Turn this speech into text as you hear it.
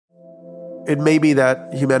It may be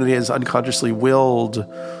that humanity has unconsciously willed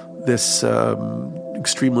this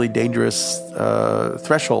extremely dangerous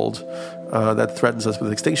threshold that threatens us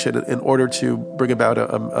with extinction in order to bring about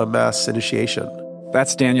a mass initiation.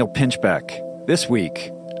 That's Daniel Pinchbeck, this week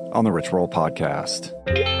on the Rich Roll Podcast.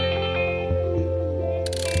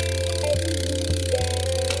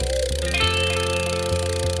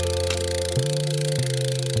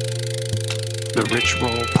 The Rich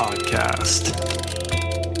Roll Podcast.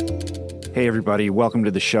 Hey, everybody. Welcome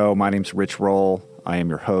to the show. My name's Rich Roll. I am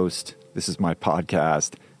your host. This is my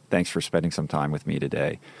podcast. Thanks for spending some time with me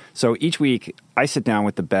today. So each week, I sit down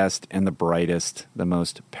with the best and the brightest, the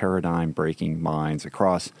most paradigm-breaking minds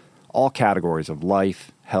across all categories of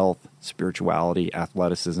life, health, spirituality,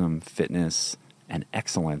 athleticism, fitness, and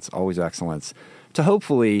excellence, always excellence, to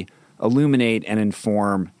hopefully illuminate and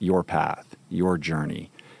inform your path, your journey.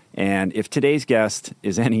 And if today's guest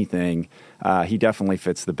is anything, he definitely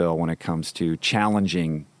fits the bill when it comes to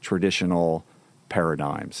challenging traditional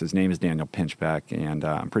paradigms. His name is Daniel Pinchbeck, and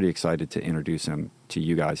I'm pretty excited to introduce him to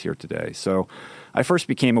you guys here today. So I first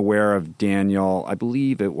became aware of Daniel, I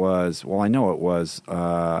know it was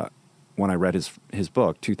when I read his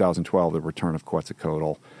book, 2012, The Return of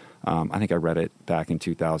Quetzalcoatl. I think I read it back in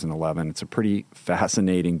 2011. It's a pretty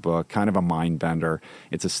fascinating book, kind of a mind bender.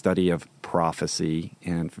 It's a study of prophecy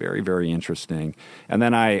and very, very interesting. And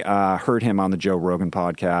then I heard him on the Joe Rogan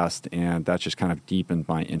podcast, and that just kind of deepened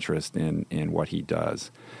my interest in what he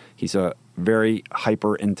does. He's a very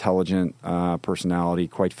hyper-intelligent personality,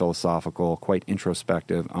 quite philosophical, quite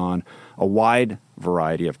introspective on a wide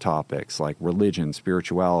variety of topics like religion,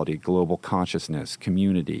 spirituality, global consciousness,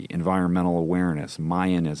 community, environmental awareness,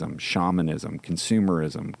 Mayanism, shamanism,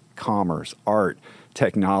 consumerism, commerce, art,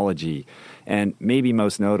 technology, and maybe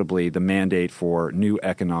most notably the mandate for new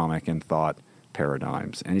economic and thought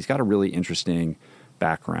paradigms. And he's got a really interesting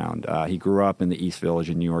background. He grew up in the East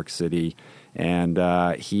Village in New York City, and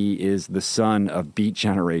he is the son of Beat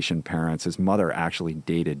Generation parents. His mother actually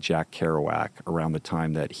dated Jack Kerouac around the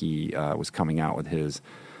time that he was coming out with his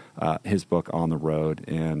book On the Road.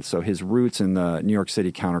 And so his roots in the New York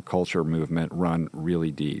City counterculture movement run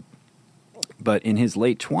really deep. But in his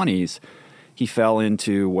late 20s, he fell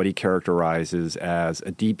into what he characterizes as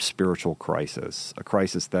a deep spiritual crisis, a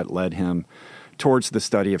crisis that led him towards the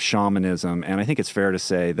study of shamanism. And I think it's fair to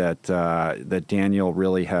say that that Daniel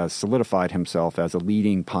really has solidified himself as a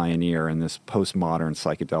leading pioneer in this postmodern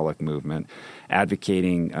psychedelic movement,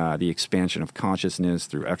 advocating the expansion of consciousness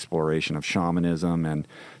through exploration of shamanism and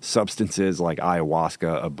substances like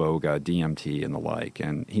ayahuasca, iboga, DMT, and the like.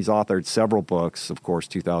 And he's authored several books, of course,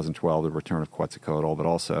 2012, The Return of Quetzalcoatl, but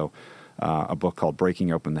also a book called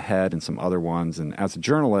Breaking Open the Head and some other ones. And as a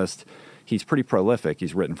journalist, he's pretty prolific.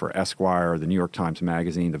 He's written for Esquire, the New York Times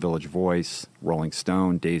Magazine, The Village Voice, Rolling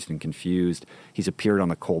Stone, Dazed and Confused. He's appeared on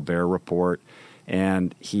the Colbert Report,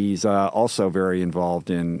 and he's also very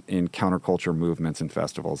involved in counterculture movements and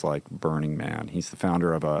festivals like Burning Man. He's the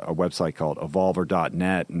founder of a website called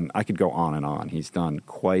evolver.net, and I could go on and on. He's done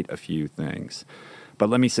quite a few things. But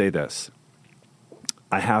let me say this.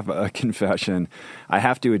 I have a confession. I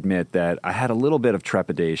have to admit that I had a little bit of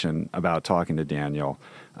trepidation about talking to Daniel,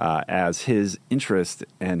 as his interest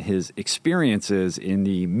and his experiences in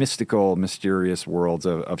the mystical, mysterious worlds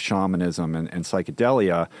of shamanism and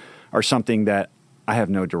psychedelia are something that I have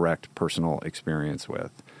no direct personal experience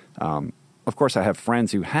with. Of course, I have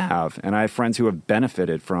friends who have, and I have friends who have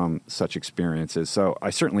benefited from such experiences, so I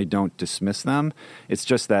certainly don't dismiss them. It's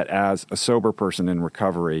just that as a sober person in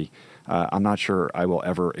recovery, I'm not sure I will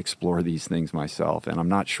ever explore these things myself, and I'm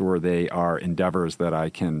not sure they are endeavors that I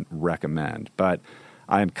can recommend. But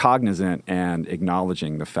I am cognizant and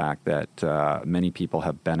acknowledging the fact that many people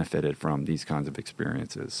have benefited from these kinds of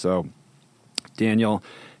experiences. So Daniel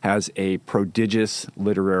has a prodigious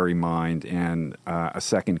literary mind, and a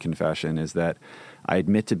second confession is that I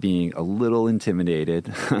admit to being a little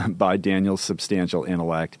intimidated by Daniel's substantial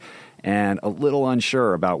intellect and a little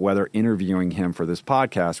unsure about whether interviewing him for this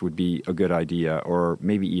podcast would be a good idea or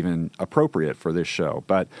maybe even appropriate for this show.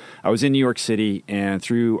 But I was in New York City, and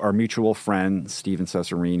through our mutual friend, Stephen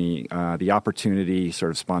Cesarini, the opportunity sort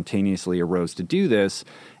of spontaneously arose to do this,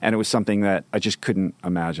 and it was something that I just couldn't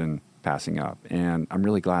imagine passing up, and I'm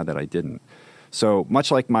really glad that I didn't. So much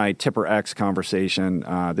like my Tipper X conversation,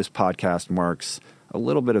 this podcast marks a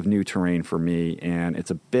little bit of new terrain for me, and it's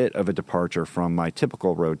a bit of a departure from my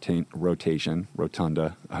typical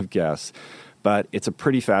rotunda of guests, but it's a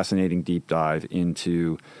pretty fascinating deep dive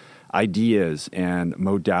into ideas and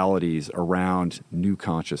modalities around new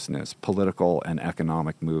consciousness, political and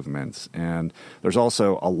economic movements. And there's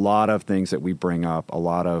also a lot of things that we bring up, a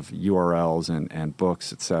lot of URLs and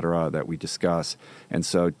books, et cetera, that we discuss. And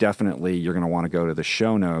so definitely you're going to want to go to the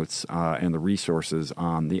show notes and the resources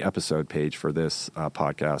on the episode page for this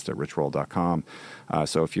podcast at richroll.com.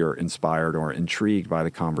 So if you're inspired or intrigued by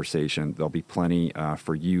the conversation, there'll be plenty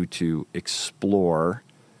for you to explore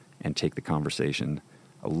and take the conversation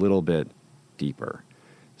a little bit deeper.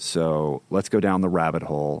 So let's go down the rabbit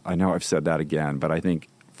hole. I know I've said that again, but I think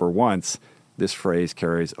for once, this phrase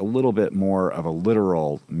carries a little bit more of a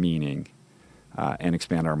literal meaning and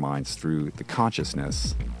expand our minds through the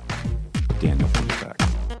consciousness of Daniel Pinchbeck.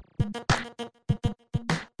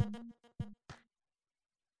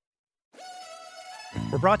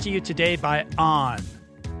 We're brought to you today by On.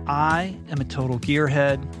 I am a total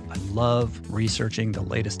gearhead. I love researching the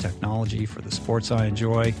latest technology for the sports I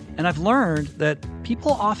enjoy. And I've learned that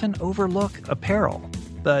people often overlook apparel.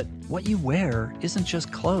 But what you wear isn't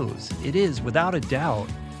just clothes. It is, without a doubt,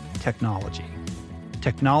 technology.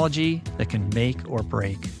 Technology that can make or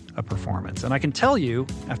break a performance. And I can tell you,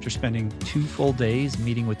 after spending 2 full days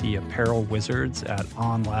meeting with the apparel wizards at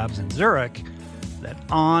On Labs in Zurich, that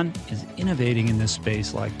On is innovating in this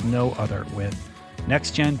space like no other, with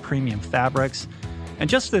next-gen premium fabrics and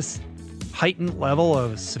just this heightened level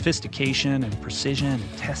of sophistication and precision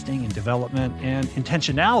and testing and development and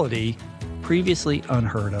intentionality previously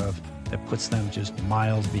unheard of that puts them just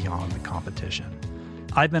miles beyond the competition.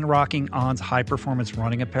 I've been rocking On's high-performance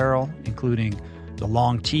running apparel, including the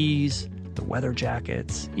long tees, the weather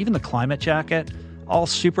jackets, even the climate jacket, all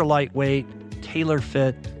super lightweight,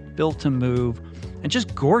 tailor-fit, built to move, and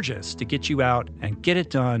just gorgeous to get you out and get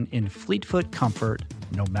it done in fleet-foot comfort,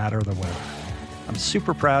 no matter the weather. I'm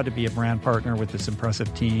super proud to be a brand partner with this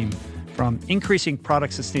impressive team, from increasing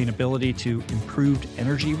product sustainability to improved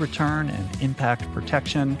energy return and impact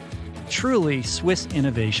protection. Truly Swiss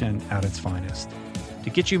innovation at its finest.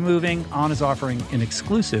 To get you moving, On is offering an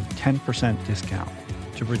exclusive 10% discount.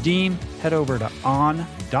 To redeem, head over to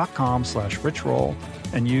on.com/richroll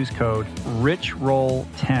and use code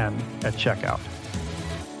RICHROLL10 at checkout.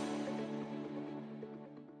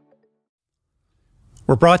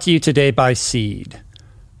 We're brought to you today by Seed.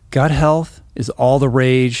 Gut health is all the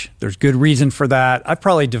rage. There's good reason for that. I've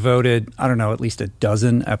probably devoted, at least a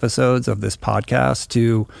dozen episodes of this podcast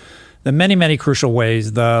to the many, many crucial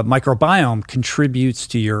ways the microbiome contributes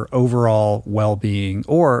to your overall well-being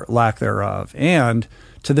or lack thereof, and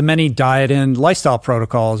to the many diet and lifestyle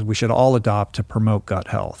protocols we should all adopt to promote gut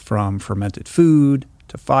health, from fermented food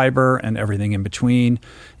to fiber and everything in between,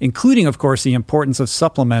 including, of course, the importance of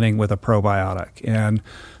supplementing with a probiotic. And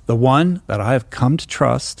the one that I have come to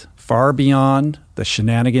trust far beyond the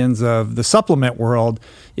shenanigans of the supplement world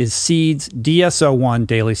is Seed's DSO1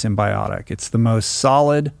 Daily Symbiotic. It's the most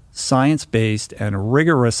solid, science-based, and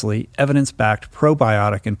rigorously evidence-backed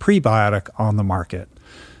probiotic and prebiotic on the market.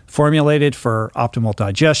 Formulated for optimal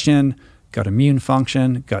digestion, gut immune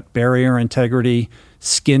function, gut barrier integrity,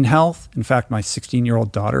 skin health. In fact, my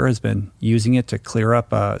 16-year-old daughter has been using it to clear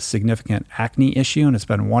up a significant acne issue, and it's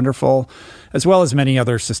been wonderful, as well as many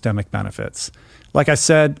other systemic benefits. Like I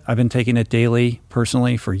said, I've been taking it daily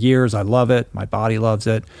personally for years. I love it. My body loves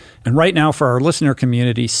it. And right now, for our listener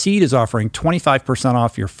community, Seed is offering 25%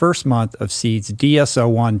 off your first month of Seed's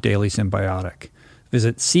DSO1 Daily Symbiotic.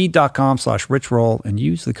 Visit seed.com/richroll and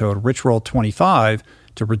use the code richroll25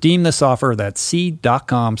 to redeem this offer. That's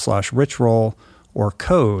seed.com/richroll or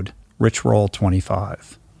code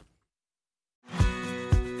richroll25.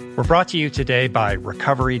 We're brought to you today by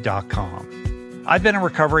recovery.com. I've been in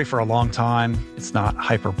recovery for a long time. It's not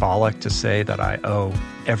hyperbolic to say that I owe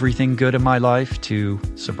everything good in my life to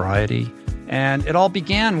sobriety. And it all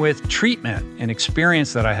began with treatment, an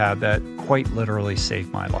experience that I had that quite literally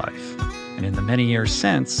saved my life. And in the many years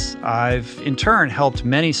since, I've in turn helped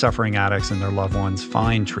many suffering addicts and their loved ones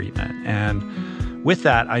find treatment. And with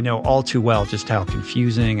that, I know all too well just how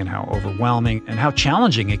confusing and how overwhelming and how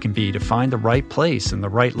challenging it can be to find the right place and the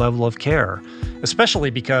right level of care,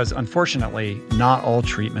 especially because, unfortunately, not all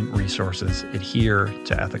treatment resources adhere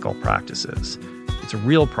to ethical practices. It's a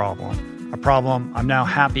real problem, a problem I'm now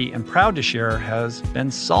happy and proud to share has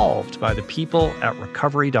been solved by the people at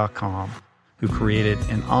recovery.com, who created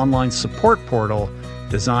an online support portal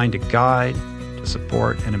designed to guide, to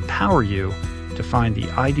support, and empower you to find the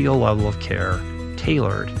ideal level of care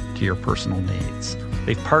tailored to your personal needs.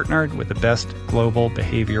 They've partnered with the best global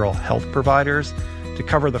behavioral health providers to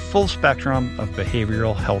cover the full spectrum of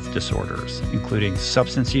behavioral health disorders, including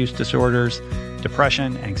substance use disorders,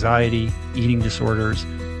 depression, anxiety, eating disorders,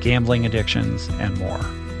 gambling addictions, and more.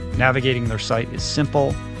 Navigating their site is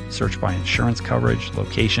simple. Search by insurance coverage,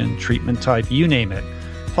 location, treatment type, you name it.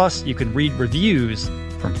 Plus, you can read reviews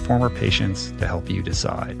from former patients to help you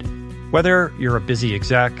decide. Whether you're a busy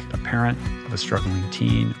exec, a parent of a struggling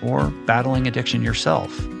teen, or battling addiction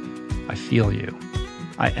yourself, I feel you.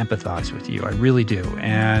 I empathize with you. I really do.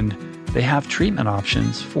 And they have treatment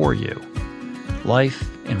options for you. Life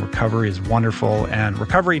in recovery is wonderful, and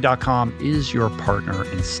recovery.com is your partner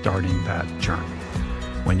in starting that journey.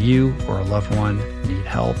 When you or a loved one need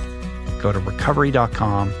help, go to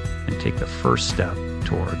recovery.com and take the first step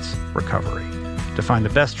towards recovery. To find the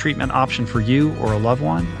best treatment option for you or a loved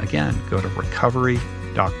one, again, go to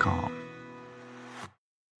recovery.com.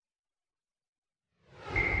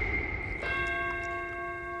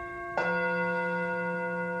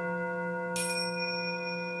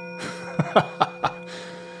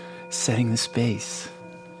 Setting the space.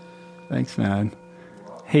 Thanks, man.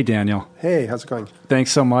 Hey, Daniel. Hey, how's it going?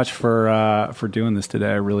 Thanks so much for doing this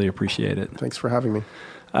today. I really appreciate it. Thanks for having me.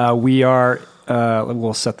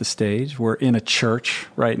 We'll set the stage. We're in a church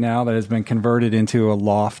right now that has been converted into a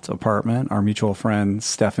loft apartment, our mutual friend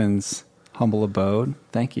Stefan's humble abode.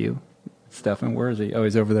 Thank you, Stefan. Where is he? Oh,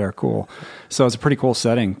 he's over there. Cool. So it's a pretty cool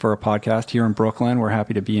setting for a podcast here in Brooklyn. We're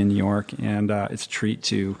happy to be in New York, and it's a treat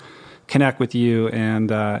to connect with you and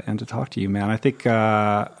to talk to you, man. I think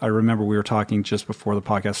I remember we were talking just before the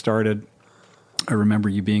podcast started. I remember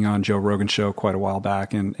you being on Joe Rogan's show quite a while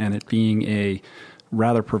back, and it being a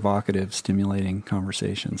rather provocative, stimulating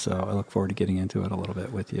conversation. So I look forward to getting into it a little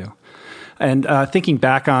bit with you. And thinking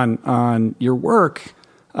back on your work,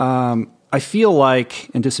 I feel like,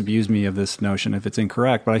 and disabuse me of this notion if it's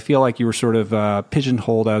incorrect, but I feel like you were sort of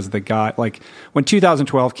pigeonholed as the guy. Like when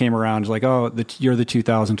 2012 came around, it's like, oh, you're the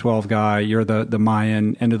 2012 guy, you're the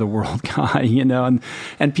Mayan end of the world guy,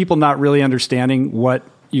 and people not really understanding what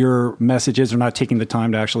your message is, or not taking the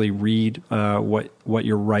time to actually read what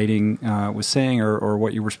your writing was saying, or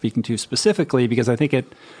what you were speaking to specifically, because I think it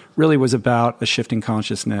really was about a shifting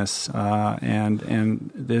consciousness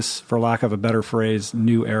and this, for lack of a better phrase,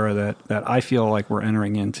 new era that I feel like we're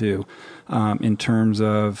entering into in terms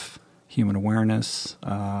of human awareness,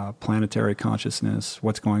 planetary consciousness,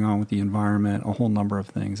 what's going on with the environment, a whole number of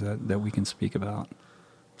things that we can speak about.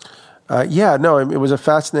 It was a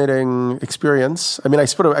fascinating experience. I mean,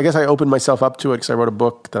 I guess I opened myself up to it because I wrote a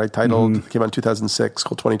book that I titled, came out in 2006,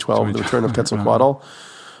 called 2012, The Return of Quetzalcoatl,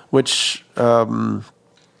 which I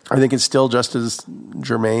think is still just as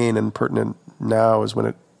germane and pertinent now as when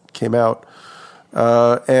it came out.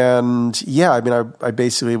 I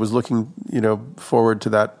basically was looking, forward to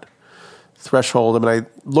that threshold. I mean, I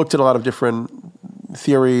looked at a lot of different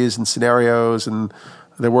theories and scenarios, and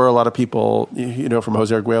there were a lot of people, from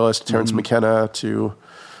Jose Arguelles to Terence McKenna to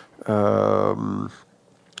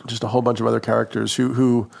just a whole bunch of other characters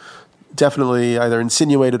who definitely either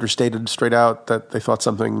insinuated or stated straight out that they thought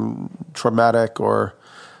something traumatic or,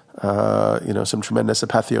 some tremendous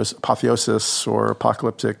apotheosis or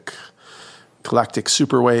apocalyptic galactic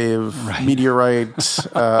superwave, meteorite,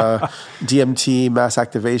 DMT mass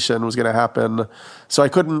activation was going to happen. So I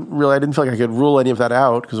didn't feel like I could rule any of that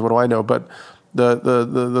out, because what do I know? But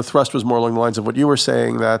the thrust was more along the lines of what you were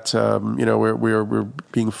saying, that we're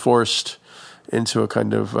being forced into a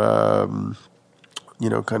kind of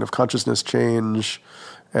consciousness change,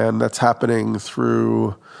 and that's happening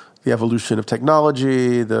through the evolution of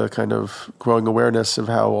technology, the kind of growing awareness of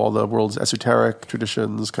how all the world's esoteric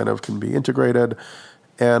traditions kind of can be integrated,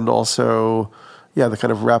 and also, the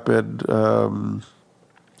kind of rapid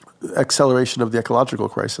acceleration of the ecological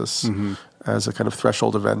crisis as a kind of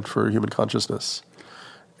threshold event for human consciousness.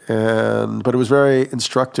 But it was very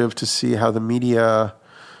instructive to see how the media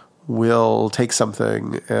will take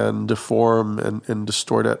something and deform and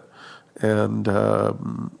distort it. And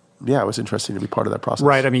it was interesting to be part of that process.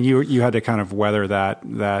 Right. I mean, you had to kind of weather that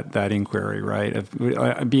inquiry, right?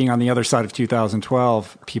 Of being on the other side of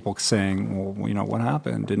 2012, people saying, well, what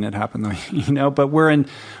happened? Didn't it happen though? But we're in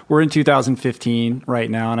 2015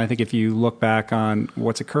 right now, and I think if you look back on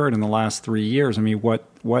what's occurred in the last 3 years, I mean, what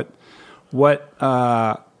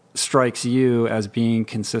strikes you as being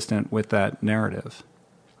consistent with that narrative?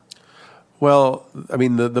 Well, I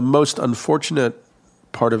mean, the most unfortunate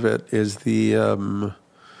part of it is the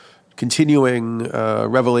continuing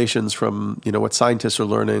revelations from what scientists are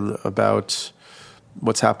learning about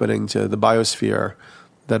what's happening to the biosphere,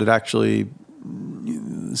 that it actually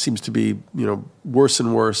seems to be worse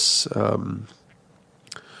and worse and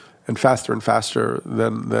faster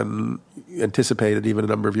than anticipated even a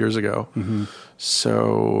number of years ago.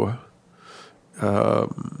 So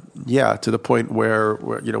to the point where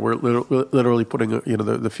we're literally putting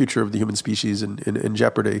the future of the human species in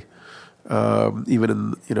jeopardy,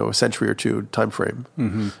 even in a century or two time frame.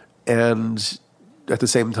 Mm-hmm. And at the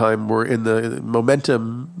same time, we're in the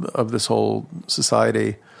momentum of this whole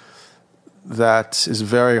society that is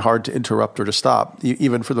very hard to interrupt or to stop,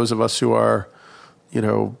 even for those of us who are,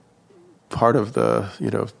 part of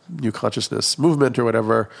the, new consciousness movement or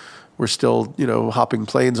whatever. We're still, hopping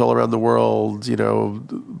planes all around the world,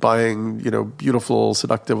 buying, beautiful,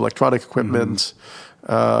 seductive electronic equipment,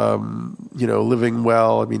 living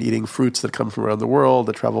well. I mean, eating fruits that come from around the world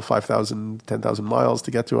that travel 5,000, 10,000 miles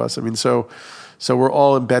to get to us. I mean, so we're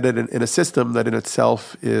all embedded in a system that in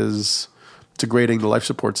itself is degrading the life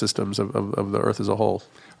support systems of the Earth as a whole.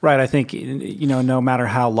 Right. I think, no matter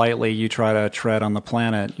how lightly you try to tread on the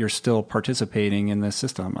planet, you're still participating in this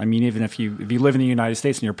system. I mean, even if you live in the United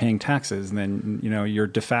States and you're paying taxes, then, you're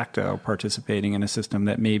de facto participating in a system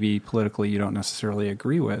that maybe politically you don't necessarily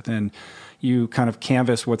agree with. And you kind of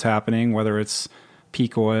canvass what's happening, whether it's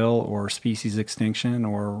peak oil or species extinction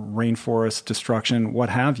or rainforest destruction, what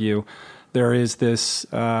have you. There is this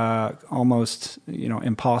almost,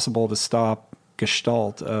 impossible to stop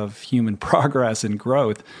gestalt of human progress and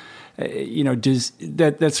growth, does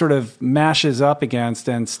that sort of mashes up against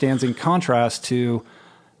and stands in contrast to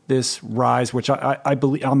this rise, which I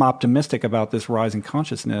believe I'm optimistic about this rise in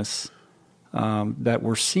consciousness that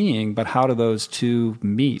we're seeing. But how do those two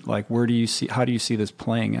meet? Like, how do you see this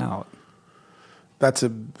playing out? That's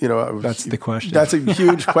that's the question. That's a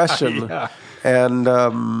huge question, yeah. And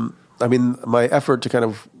I mean, my effort to kind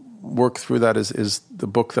of work through that is the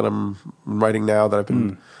book that I'm writing now that I've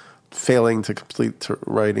been failing to complete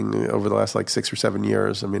writing over the last 6 or 7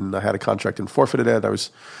 years. I mean, I had a contract and forfeited it. I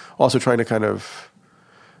was also trying to kind of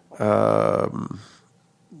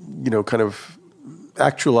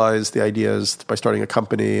actualize the ideas by starting a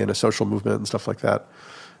company and a social movement and stuff like that.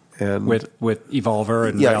 And with Evolver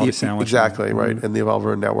and Reality Sandwich. Exactly, and, right. And the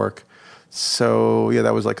Evolver network. So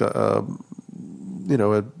that was like a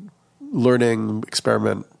learning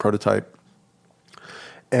experiment prototype.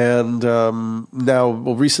 And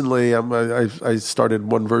recently I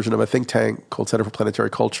started one version of a think tank called Center for Planetary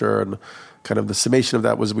Culture, and kind of the summation of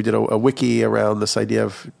that was we did a wiki around this idea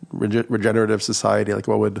of regenerative society, like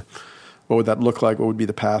what would that look like, what would be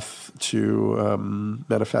the path to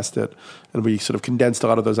manifest it, and we sort of condensed a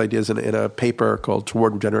lot of those ideas in a paper called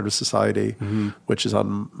Toward Regenerative Society, which is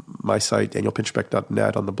on my site,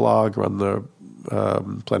 danielpinchbeck.net, on the blog, or on the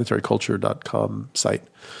planetaryculture.com site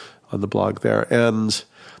on the blog there. And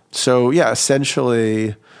so,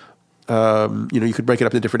 essentially, you could break it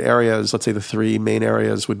up into different areas. Let's say the three main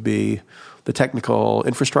areas would be the technical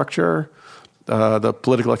infrastructure, the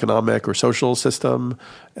political, economic, or social system,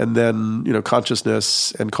 and then,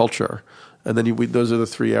 consciousness and culture. And then those are the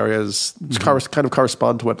three areas which kind of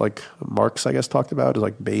correspond to what Marx, I guess, talked about, is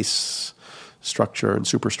base structure and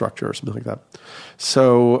superstructure or something like that.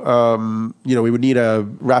 So, we would need a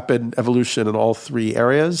rapid evolution in all three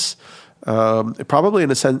areas. Probably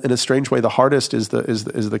in a strange way, the hardest is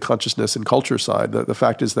the consciousness and culture side. The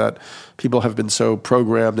fact is that people have been so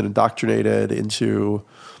programmed and indoctrinated into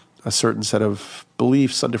a certain set of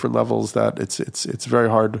beliefs on different levels that it's very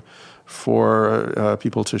hard for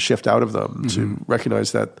people to shift out of them, to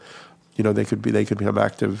recognize that they could become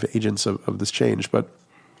active agents of this change. But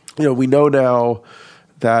we know now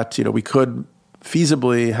that we could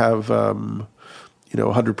feasibly have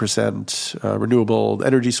 100% renewable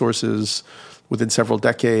energy sources within several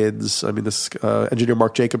decades. I mean, this engineer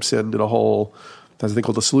Mark Jacobson did a whole thing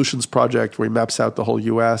called the Solutions Project, where he maps out the whole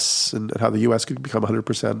U.S. and how the U.S. could become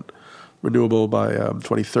 100% renewable by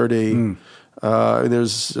 2030. And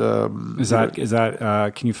there's is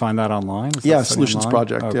that can you find that online? Solutions online?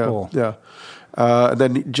 Project. Oh, yeah, cool. Yeah. And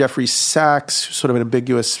then Jeffrey Sachs, sort of an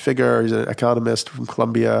ambiguous figure. He's an economist from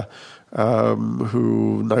Columbia,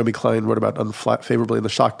 who Naomi Klein wrote about unfavorably in the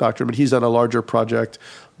shock doctrine. But he's done a larger project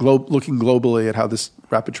looking globally at how this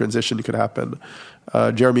rapid transition could happen.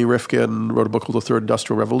 Jeremy Rifkin wrote a book called The Third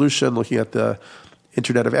Industrial Revolution, looking at the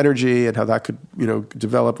Internet of Energy and how that could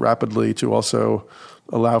develop rapidly to also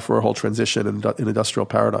allow for a whole transition in industrial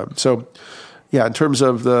paradigm. So, in terms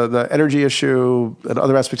of the energy issue and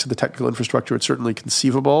other aspects of the technical infrastructure, it's certainly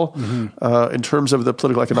conceivable. In terms of the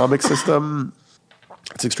political economic system,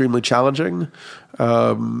 it's extremely challenging.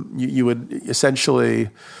 You would essentially,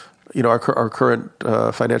 our current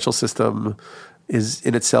financial system is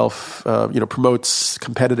in itself, promotes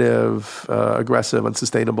competitive, aggressive,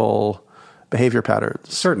 unsustainable behavior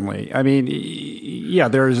patterns. Certainly. I mean,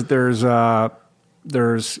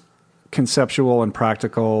 there's conceptual and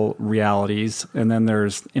practical realities, and then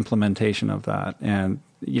there's implementation of that. And,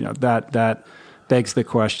 that begs the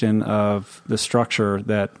question of the structure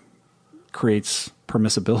that creates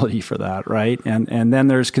permissibility for that, right? And then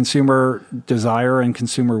there's consumer desire and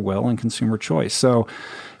consumer will and consumer choice. So,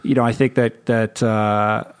 I think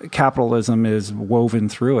that capitalism is woven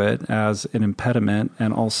through it as an impediment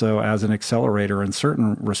and also as an accelerator in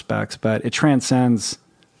certain respects, but it transcends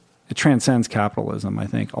capitalism, I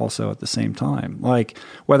think, also at the same time. Like,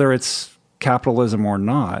 whether it's capitalism or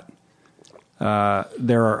not,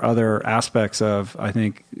 there are other aspects of, I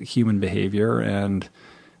think, human behavior and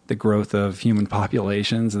the growth of human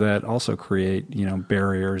populations that also create,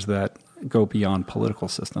 barriers that go beyond political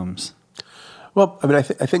systems. Well, I mean, I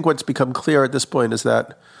think what's become clear at this point is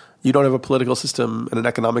that you don't have a political system and an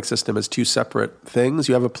economic system as two separate things.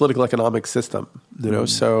 You have a political economic system,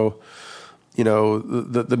 So,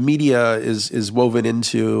 the media is woven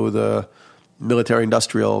into the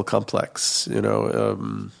military-industrial complex.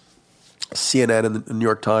 CNN and the New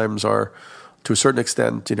York Times are, to a certain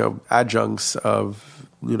extent, adjuncts of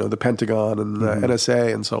the Pentagon and the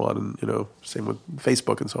NSA and so on, and same with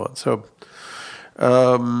Facebook and so on. So,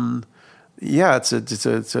 yeah, it's a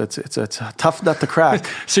tough nut to crack.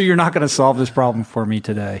 So you're not going to solve this problem for me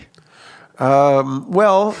today.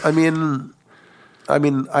 Well, I mean, I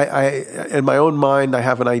in my own mind, I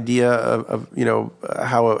have an idea of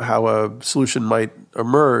how a solution might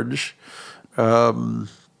emerge. And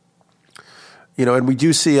we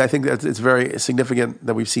do see, I think that it's very significant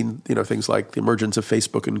that we've seen, things like the emergence of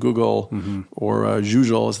Facebook and Google, or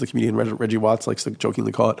Jujol, as the comedian Reggie Watts likes to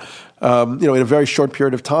jokingly call it. In a very short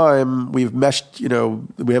period of time, we've meshed,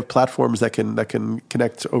 we have platforms that can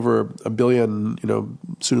connect over 1 billion,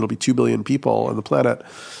 soon it'll be 2 billion people on the planet.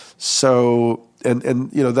 So, and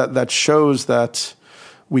that shows that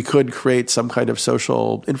we could create some kind of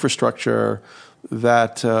social infrastructure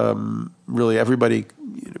that really everybody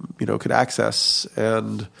could access,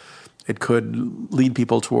 and it could lead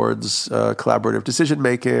people towards collaborative decision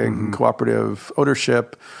making, cooperative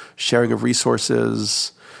ownership, sharing of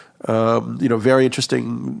resources. Very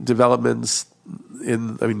interesting developments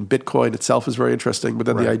Bitcoin itself is very interesting, but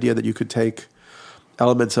then the idea that you could take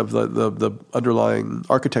elements of the underlying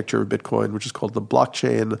architecture of Bitcoin, which is called the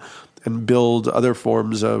blockchain, and build other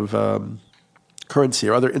forms of currency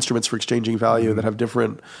or other instruments for exchanging value that have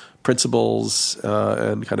different principles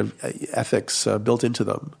and kind of ethics built into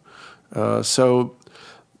them. So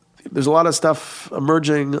there's a lot of stuff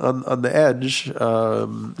emerging on the edge,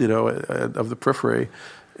 of the periphery,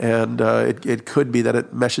 and it could be that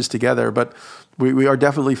it meshes together. But we are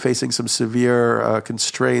definitely facing some severe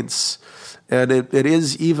constraints. And it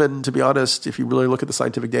is, even, to be honest, if you really look at the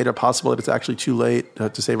scientific data, possible that it's actually too late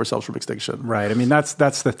to save ourselves from extinction. Right. I mean, that's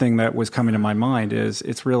the thing that was coming to my mind is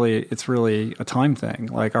it's really a time thing.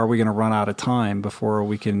 Like, are we going to run out of time before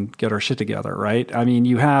we can get our shit together? Right. I mean,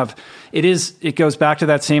 it goes back to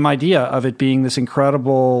that same idea of it being this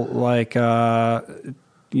incredible,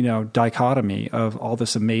 dichotomy of all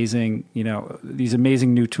this amazing, these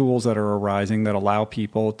amazing new tools that are arising that allow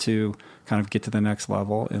people to kind of get to the next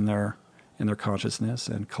level in their consciousness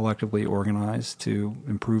and collectively organize to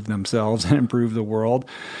improve themselves and improve the world,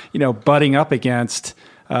 butting up against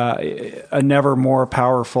a never more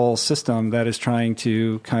powerful system that is trying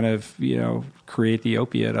to kind of, create the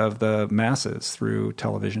opiate of the masses through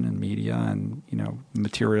television and media and,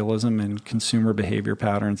 materialism and consumer behavior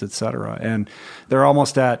patterns, et cetera. And they're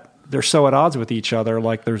so at odds with each other,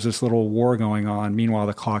 like there's this little war going on. Meanwhile,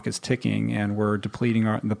 the clock is ticking, and we're depleting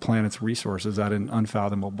the planet's resources at an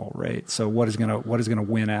unfathomable rate. So, what is going to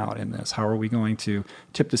win out in this? How are we going to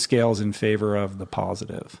tip the scales in favor of the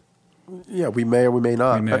positive? Yeah, we may or we may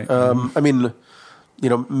not.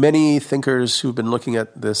 Many thinkers who've been looking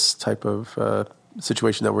at this type of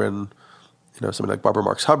situation that we're in, somebody like Barbara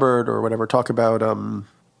Marx Hubbard or whatever, talk about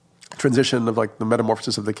transition of like the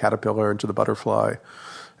metamorphosis of the caterpillar into the butterfly,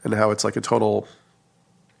 and how it's like a total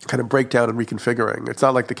kind of breakdown and reconfiguring. It's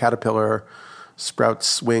not like the caterpillar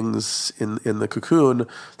sprouts wings in the cocoon.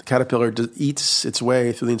 The caterpillar eats its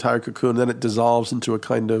way through the entire cocoon, and then it dissolves into a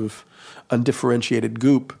kind of undifferentiated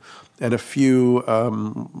goop, and a few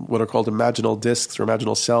what are called imaginal discs or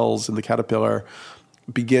imaginal cells in the caterpillar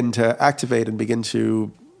begin to activate and begin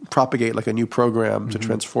to propagate like a new program to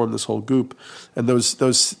transform this whole goop. And those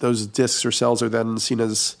discs or cells are then seen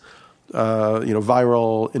as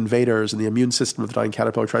viral invaders, and the immune system of the dying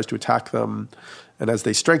caterpillar tries to attack them. And as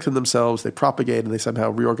they strengthen themselves, they propagate and they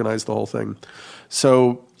somehow reorganize the whole thing.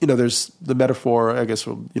 So, there's the metaphor, I guess,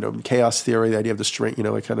 in chaos theory, the idea of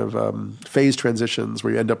the phase transitions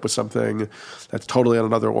where you end up with something that's totally on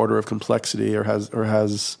another order of complexity or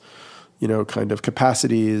has kind of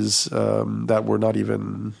capacities that were not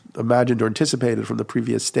even imagined or anticipated from the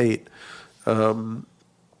previous state.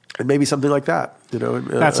 And maybe something like that,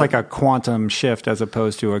 That's like a quantum shift as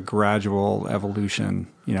opposed to a gradual evolution,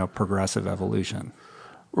 progressive evolution.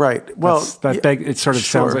 Right. Well, it sort of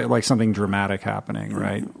sure. sounds like something dramatic happening,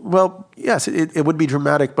 right? Well, yes, it would be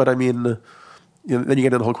dramatic, but I mean, then you get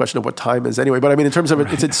into the whole question of what time is anyway. But I mean, in terms of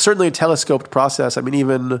it's certainly a telescoped process. I mean,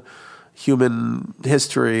 even human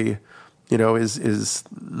history, is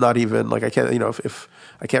not even like I can't, if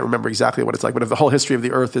I can't remember exactly what it's like, but if the whole history of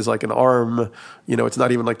the Earth is like an arm, it's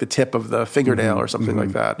not even like the tip of the fingernail or something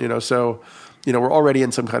like that. So we're already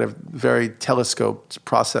in some kind of very telescoped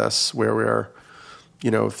process where we're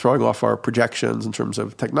throwing off our projections in terms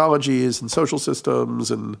of technologies and social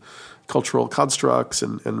systems and cultural constructs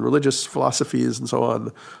and religious philosophies and so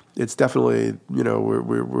on. It's definitely,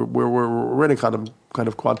 we're in a kind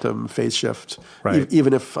of quantum phase shift, right.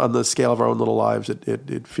 Even if on the scale of our own little lives,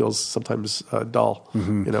 it feels sometimes dull,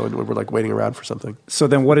 and we're like waiting around for something. So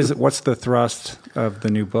then what's the thrust of the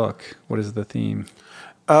new book? What is the theme?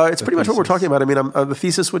 It's pretty much what we're talking about. I mean, the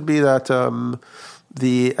thesis would be that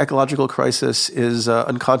the ecological crisis is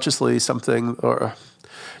unconsciously something, or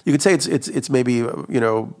you could say it's maybe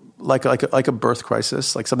like a birth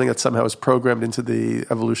crisis, like something that somehow is programmed into the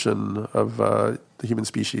evolution of the human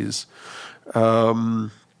species,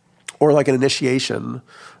 or like an initiation.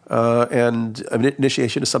 And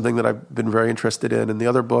initiation is something that I've been very interested in the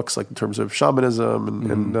other books, like in terms of shamanism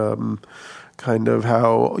and kind of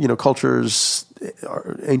how cultures,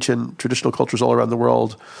 ancient traditional cultures all around the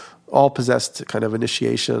world, all possessed kind of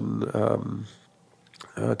initiation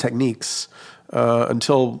techniques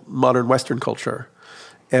until modern Western culture.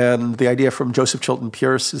 And the idea from Joseph Chilton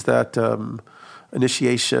Pearce is that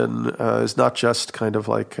initiation is not just kind of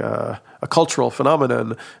like a cultural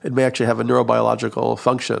phenomenon. It may actually have a neurobiological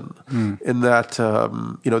function in that,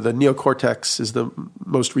 the neocortex is the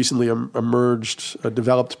most recently emerged,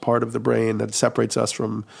 developed part of the brain that separates us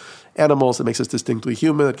from animals, that makes us distinctly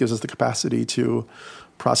human, that gives us the capacity to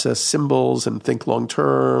process symbols and think long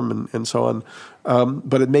term and so on.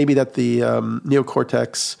 But it may be that the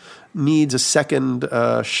neocortex needs a second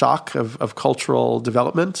shock of cultural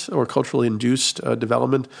development or culturally induced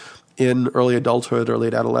development in early adulthood or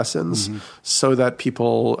late adolescence, so that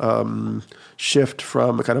people shift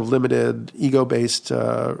from a kind of limited ego-based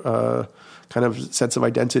kind of sense of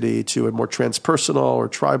identity to a more transpersonal or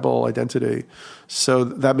tribal identity. So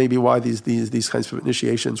that may be why these kinds of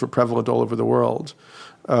initiations were prevalent all over the world.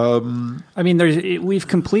 I mean, we've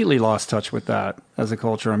completely lost touch with that as a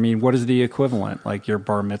culture. I mean, what is the equivalent? Like your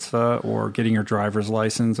bar mitzvah or getting your driver's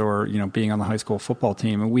license or, being on the high school football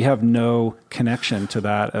team. And we have no connection to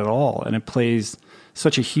that at all. And it plays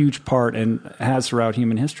such a huge part and has throughout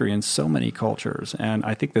human history in so many cultures. And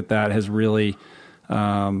I think that has really...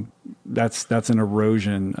 that's an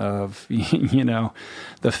erosion of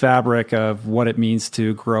the fabric of what it means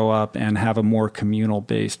to grow up and have a more communal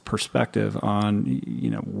based perspective on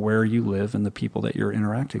where you live and the people that you're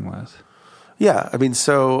interacting with. Yeah, I mean,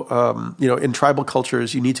 so in tribal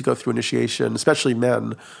cultures, you need to go through initiation, especially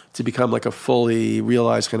men, to become like a fully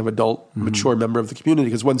realized kind of adult, mature member of the community.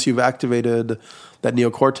 Because once you've activated that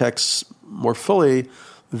neocortex more fully,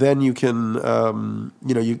 then you can,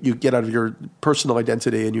 you get out of your personal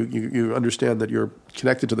identity and you understand that you're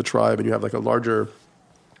connected to the tribe and you have like a larger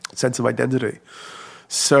sense of identity.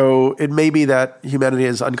 So it may be that humanity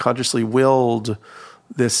has unconsciously willed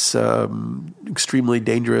this extremely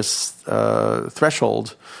dangerous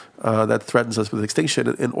threshold that threatens us with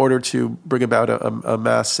extinction in order to bring about a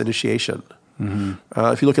mass initiation.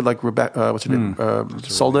 If you look at like Rebecca, what's her name?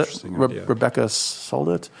 Solnit, Rebecca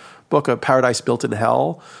Solnit. Book, A Paradise Built in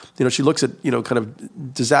Hell. She looks at, kind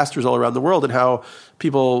of disasters all around the world and how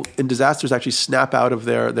people in disasters actually snap out of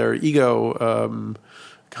their ego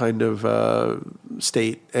kind of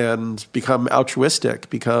state and become altruistic,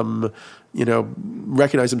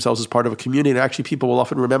 recognize themselves as part of a community. And actually people will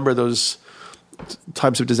often remember those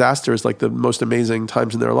times of disasters like the most amazing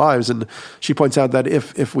times in their lives. And she points out that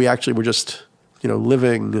if we actually were just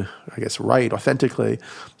living, I guess, right, authentically,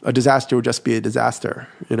 a disaster would just be a disaster,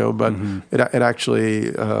 but it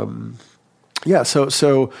actually, so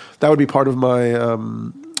that would be part of my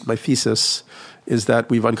my thesis, is that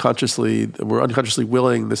we're unconsciously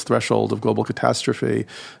willing this threshold of global catastrophe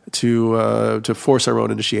to force our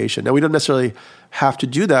own initiation. Now, we don't necessarily have to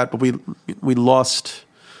do that, but we lost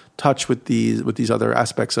touch with these other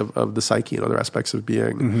aspects of the psyche and other aspects of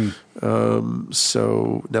being.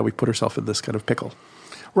 So now we put ourselves in this kind of pickle.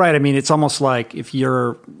 Right. I mean, it's almost like if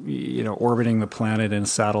you're, orbiting the planet in a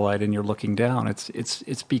satellite and you're looking down,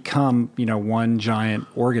 it's become, one giant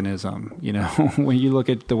organism. When you look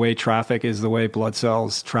at the way traffic is, the way blood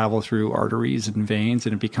cells travel through arteries and veins,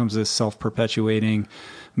 and it becomes this self-perpetuating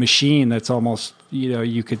machine that's almost,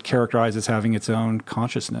 you could characterize as having its own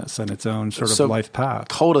consciousness and its own sort of life path.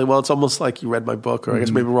 Totally. Well, it's almost like you read my book, or I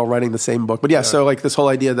guess maybe we're all writing the same book. But yeah. So like this whole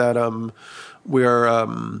idea that we're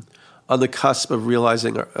on the cusp of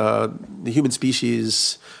realizing the human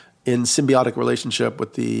species in symbiotic relationship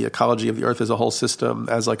with the ecology of the Earth as a whole system,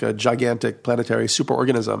 as like a gigantic planetary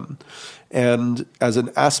superorganism. And as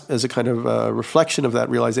a kind of reflection of that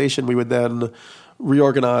realization, we would then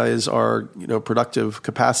reorganize our productive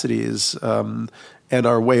capacities and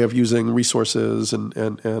our way of using resources and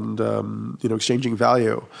exchanging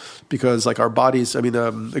value, because like our bodies. I mean,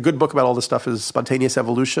 a good book about all this stuff is Spontaneous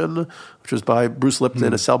Evolution, which was by Bruce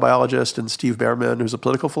Lipton, a cell biologist, and Steve Behrman, who's a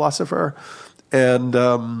political philosopher,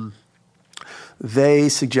 and they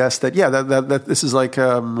suggest that that this is like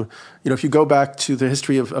if you go back to the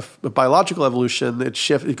history of biological evolution,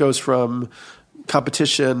 it goes from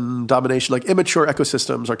competition, domination. Like immature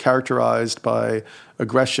ecosystems are characterized by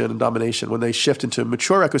aggression and domination. When they shift into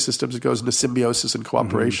mature ecosystems, it goes into symbiosis and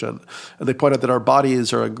cooperation. Mm-hmm. And they point out that our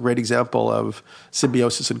bodies are a great example of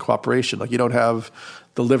symbiosis and cooperation. Like you don't have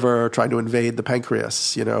the liver trying to invade the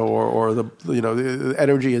pancreas, or the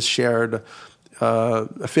energy is shared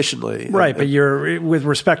efficiently. Right, but you're with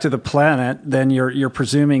respect to the planet, then you're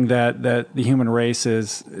presuming that the human race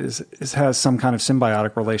has some kind of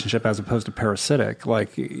symbiotic relationship as opposed to parasitic.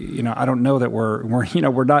 Like, I don't know that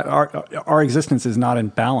we're not our existence is not in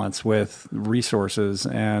balance with resources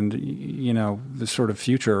and the sort of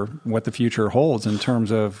future, what the future holds in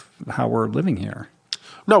terms of how we're living here.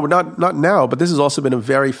 No, we're not now, but this has also been a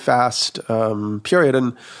very fast period,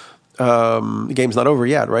 and the game's not over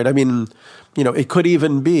yet, right? I mean, it could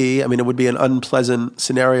even be, it would be an unpleasant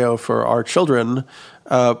scenario for our children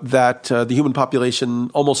that the human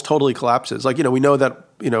population almost totally collapses. Like, we know that,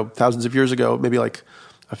 thousands of years ago, maybe like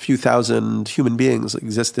a few thousand human beings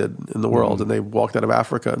existed in the world, and they walked out of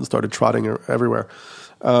Africa and started trotting everywhere.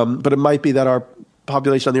 But it might be that our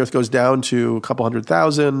population on the Earth goes down to a couple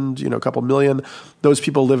 100,000, a couple million. Those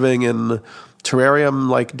people living in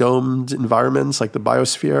terrarium-like domed environments, like the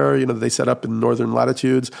biosphere, they set up in northern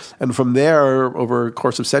latitudes. And from there, over a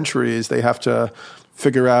course of centuries, they have to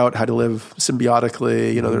figure out how to live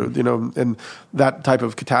symbiotically, and that type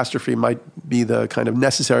of catastrophe might be the kind of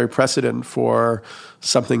necessary precedent for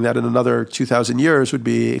something that in another 2,000 years would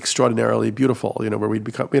be extraordinarily beautiful, where we'd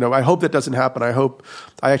become, I hope that doesn't happen. I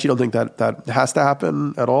actually don't think that has to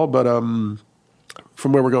happen at all, but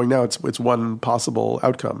from where we're going now, it's one possible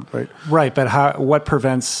outcome, right? Right, but what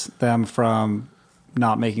prevents them from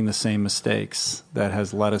not making the same mistakes that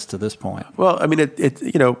has led us to this point? Well,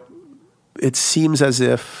 it seems as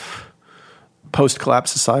if post-collapse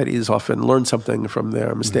societies often learn something from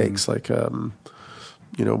their mistakes. Mm-hmm.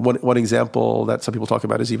 Like, one example that some people talk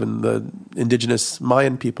about is even the indigenous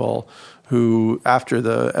Mayan people who, after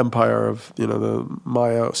the empire of, the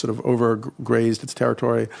Maya sort of overgrazed its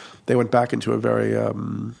territory, they went back into a very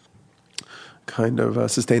kind of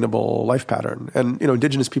sustainable life pattern. And,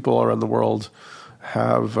 indigenous people around the world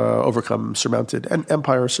have overcome, surmounted, and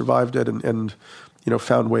empire survived it and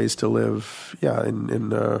found ways to live, in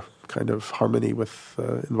kind of harmony with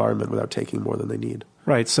the environment without taking more than they need.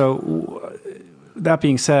 Right. So that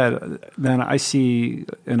being said, then I see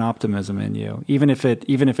an optimism in you, even if it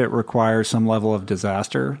requires some level of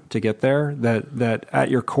disaster to get there. That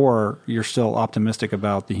at your core, you're still optimistic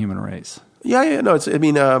about the human race. Yeah. No,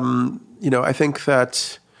 I think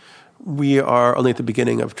that we are only at the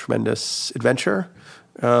beginning of tremendous adventure,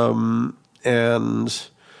 and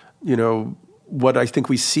what I think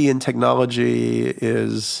we see in technology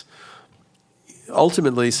is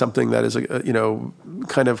ultimately something that is,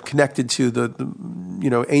 kind of connected to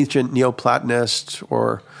the ancient Neoplatonist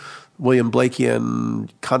or William Blakean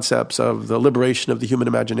concepts of the liberation of the human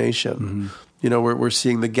imagination. Mm-hmm. We're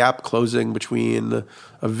seeing the gap closing between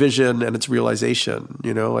a vision and its realization.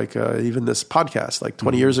 Even this podcast, like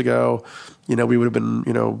 20 years ago, we would have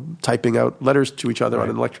been, typing out letters to each other on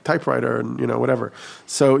an electric typewriter and, whatever.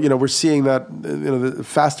 So, we're seeing that,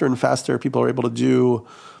 faster and faster people are able to do,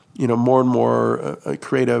 more and more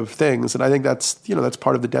creative things. And I think that's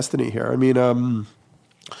part of the destiny here.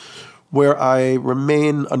 Where I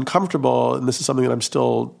remain uncomfortable, and this is something that I'm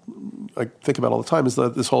still, think about all the time is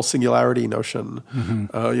this whole singularity notion.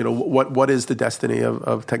 What is the destiny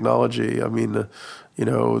of technology? I mean,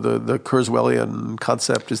 the Kurzweilian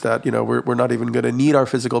concept is that we're not even going to need our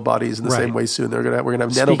physical bodies in the same way soon. We're going to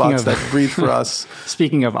have nanobots that breathe for us.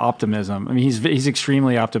 Speaking of optimism, I mean, he's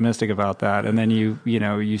extremely optimistic about that, and then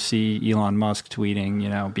you see Elon Musk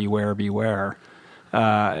tweeting, beware, beware.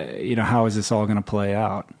 How is this all going to play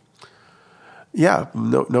out? Yeah,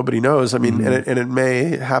 nobody knows. I mean, and it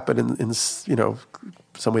may happen in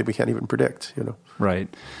some way we can't even predict. Right,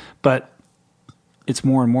 but it's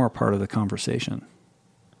more and more part of the conversation.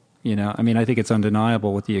 I mean, I think it's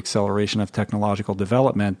undeniable with the acceleration of technological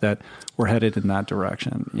development that we're headed in that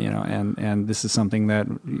direction. And this is something that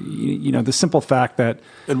the simple fact that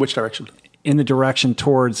in which direction? In the direction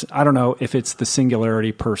towards, I don't know if it's the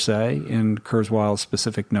singularity per se in Kurzweil's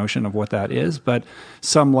specific notion of what that is, but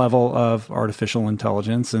some level of artificial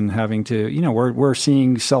intelligence and having to, we're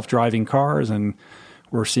seeing self-driving cars and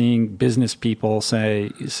we're seeing business people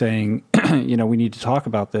saying, we need to talk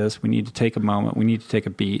about this. We need to take a moment. We need to take a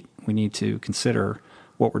beat. We need to consider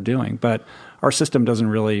what we're doing. But our system doesn't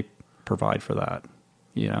really provide for that,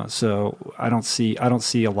 So I don't see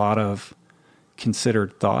a lot of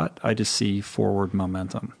considered thought. I just see forward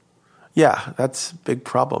momentum. Yeah, that's a big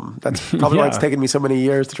problem. That's probably why it's taken me so many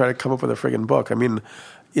years to try to come up with a friggin' book. I mean,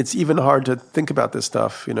 it's even hard to think about this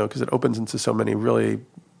stuff, because it opens into so many really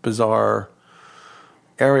bizarre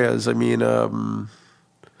areas. I mean, then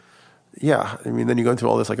you go into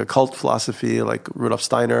all this like occult philosophy, like Rudolf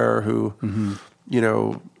Steiner, who,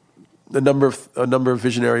 a number of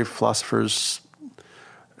visionary philosophers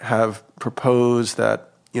have proposed that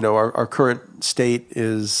our current state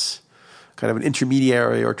is kind of an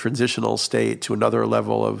intermediary or transitional state to another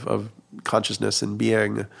level of consciousness and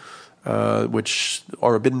being, which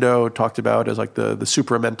Aurobindo talked about as like the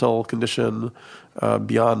supramental condition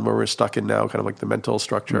beyond where we're stuck in now, kind of like the mental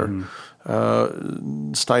structure.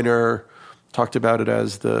 Steiner talked about it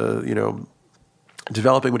as the,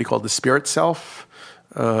 developing what he called the spirit self.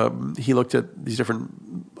 He looked at these different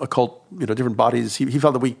occult, different bodies. He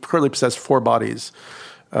felt that we currently possess 4 bodies.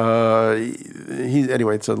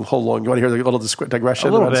 Anyway, it's a whole long. You want to hear a little digression?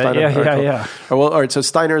 A little bit, Steiner? Yeah. Well, all right. So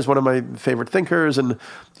Steiner is one of my favorite thinkers, and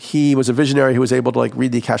he was a visionary who was able to like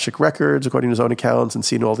read the Akashic records according to his own accounts and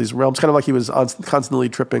see into all these realms. Kind of like he was constantly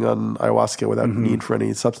tripping on ayahuasca without need for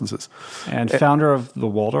any substances. And founder of the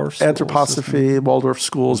Waldorf schools, anthroposophy, Waldorf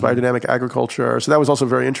schools, biodynamic agriculture. So that was also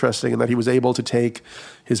very interesting in that he was able to take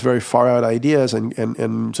his very far out ideas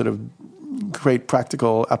and sort of create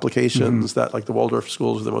practical applications that, like the Waldorf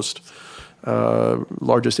schools, are the most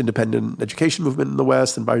largest independent education movement in the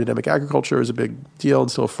West, and biodynamic agriculture is a big deal and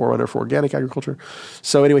still a forerunner for organic agriculture.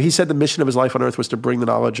 So anyway, he said the mission of his life on Earth was to bring the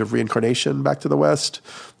knowledge of reincarnation back to the West,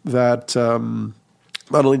 that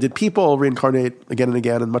not only did people reincarnate again and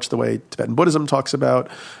again in much the way Tibetan Buddhism talks about,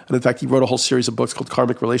 and in fact he wrote a whole series of books called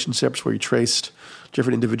Karmic Relationships where he traced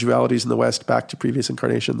different individualities in the West back to previous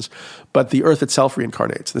incarnations, but the Earth itself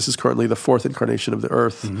reincarnates. This is currently the 4th incarnation of the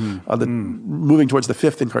Earth, moving towards the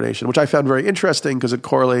 5th incarnation, which I found very interesting because it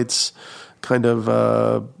correlates kind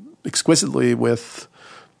of exquisitely with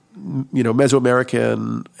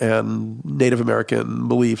Mesoamerican and Native American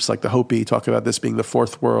beliefs, like the Hopi talk about this being the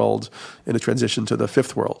 4th world in a transition to the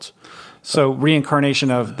 5th world. So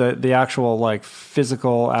reincarnation of the actual like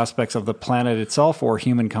physical aspects of the planet itself, or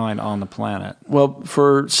humankind on the planet? Well,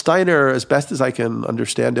 for Steiner, as best as I can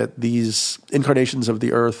understand it, these incarnations of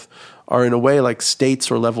the Earth are in a way like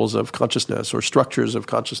states or levels of consciousness or structures of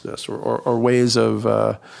consciousness or ways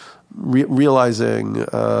of realizing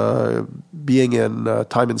being in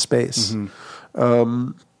time and space.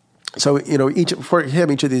 So, each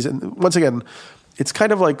of these, and once again, it's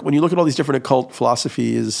kind of like when you look at all these different occult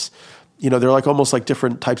philosophies, they're like almost like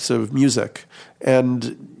different types of music.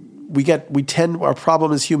 And our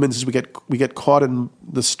problem as humans is we get caught in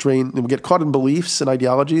the strain, we get caught in beliefs and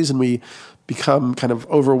ideologies, and we become kind of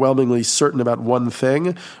overwhelmingly certain about one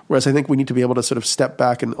thing. Whereas I think we need to be able to sort of step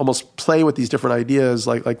back and almost play with these different ideas,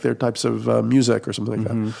 like they're types of music or something like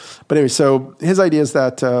that. But anyway, so his idea is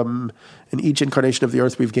that in each incarnation of the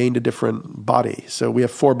Earth, we've gained a different body. So we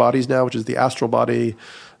have 4 bodies now, which is the astral body,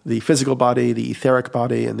 the physical body, the etheric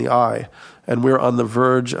body, and the eye. And we're on the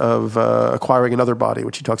verge of acquiring another body,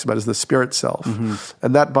 which he talks about as the spirit self.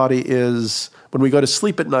 And that body is, when we go to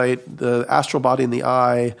sleep at night, the astral body and the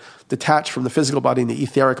eye detach from the physical body and the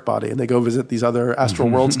etheric body, and they go visit these other astral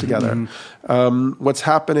worlds together. What's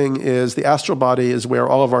happening is the astral body is where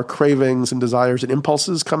all of our cravings and desires and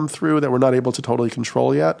impulses come through that we're not able to totally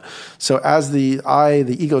control yet. So as the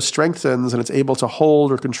ego strengthens and it's able to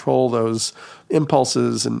hold or control those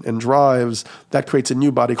impulses and drives, that creates a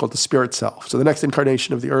new body called the spirit self. So the next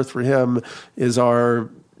incarnation of the earth for him is our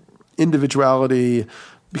individuality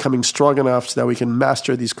becoming strong enough so that we can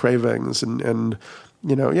master these cravings. And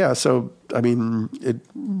so, I mean, it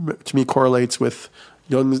to me correlates with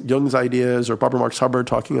Jung's ideas or Barbara Marx Hubbard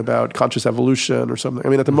talking about conscious evolution or something. I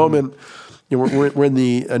mean, at the moment, we're in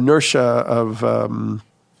the inertia of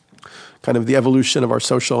kind of the evolution of our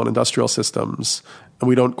social and industrial systems, and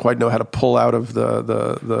we don't quite know how to pull out of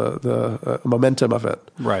the momentum of it.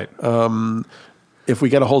 Right. If we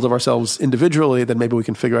get a hold of ourselves individually, then maybe we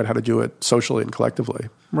can figure out how to do it socially and collectively.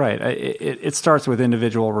 Right. It starts with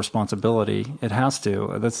individual responsibility. It has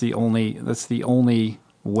to. That's the only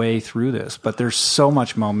way through this. But there's so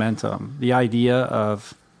much momentum. The idea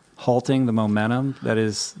of halting the momentum that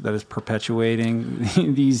is perpetuating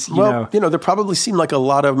these. There probably seemed like a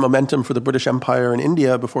lot of momentum for the British Empire in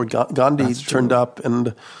India before Gandhi turned up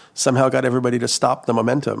and somehow got everybody to stop the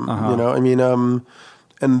momentum.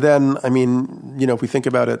 And then, if we think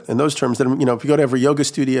about it in those terms, then, if you go to every yoga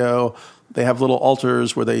studio, they have little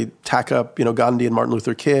altars where they tack up, Gandhi and Martin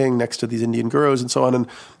Luther King next to these Indian gurus and so on. And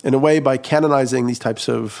in a way, by canonizing these types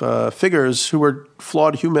of figures who were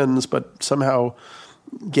flawed humans, but somehow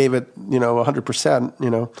gave it,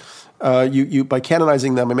 100%, you by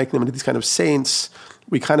canonizing them and making them into these kind of saints,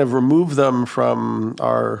 we kind of remove them from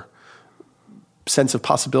our sense of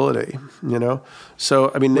possibility, So,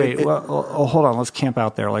 hold on. Let's camp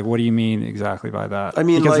out there. Like, what do you mean exactly by that? I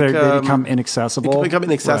mean, because they become inaccessible. They become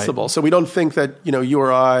inaccessible. Right. So we don't think that, you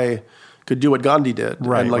or I could do what Gandhi did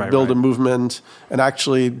build a movement and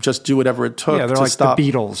actually just do whatever it took they're to like stop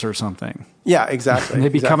the Beatles or something. Yeah, exactly. They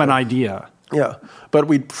become an idea. Yeah. But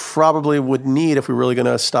we probably would need, if we were really going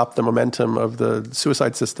to stop the momentum of the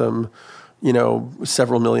suicide system,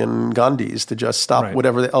 several million Gandhis to just stop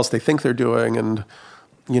whatever else they think they're doing. And,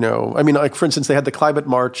 for instance, they had the climate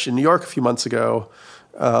march in New York a few months ago.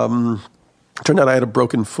 Turned out I had a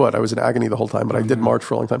broken foot. I was in agony the whole time, but I did march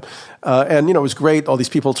for a long time. And, it was great. All these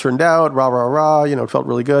people turned out, rah, rah, rah, it felt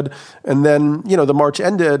really good. And then, the march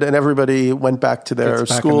ended and everybody went back to their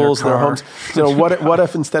schools, their homes. What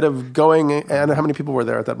if instead of going, and how many people were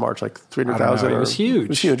there at that march? Like 300,000? It was huge. It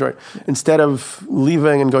was huge, right? Instead of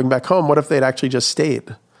leaving and going back home, what if they'd actually just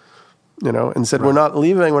stayed? And said, we're not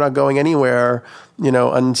leaving, we're not going anywhere,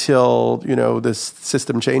 until, this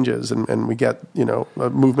system changes and we get, a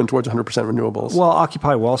movement towards 100% renewables. Well,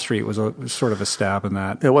 Occupy Wall Street was sort of a stab in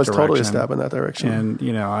that direction. It was totally a stab in that direction.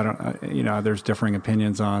 And, there's differing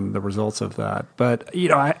opinions on the results of that. But,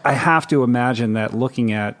 I have to imagine that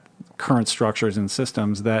looking at current structures and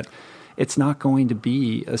systems that it's not going to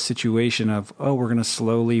be a situation of, we're going to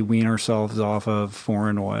slowly wean ourselves off of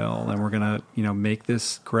foreign oil and we're going to, make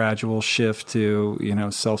this gradual shift to,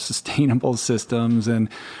 self-sustainable systems and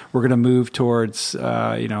we're going to move towards,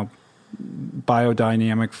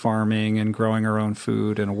 biodynamic farming and growing our own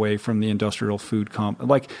food and away from the industrial food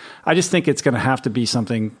I just think it's going to have to be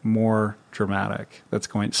something more dramatic.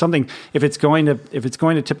 If it's going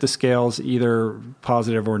to tip the scales either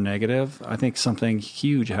positive or negative, I think something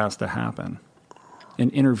huge has to happen. An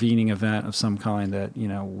intervening event of some kind that,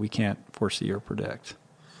 we can't foresee or predict.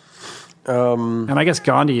 And I guess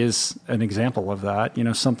Gandhi is an example of that.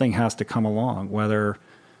 Something has to come along, whether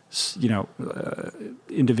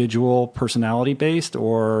individual personality based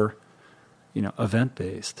or, event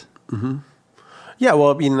based. Mm-hmm. Yeah.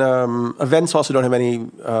 Well, events also don't have any,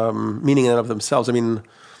 meaning in and of themselves.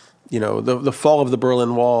 The fall of the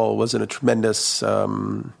Berlin Wall was a tremendous,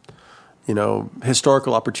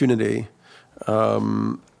 historical opportunity.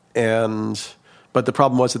 But the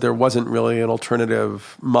problem was that there wasn't really an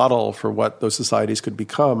alternative model for what those societies could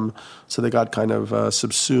become. So they got kind of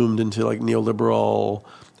subsumed into like neoliberal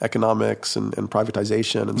economics and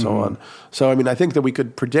privatization and so on. So, I think that we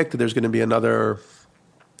could predict that there's going to be another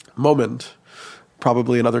moment,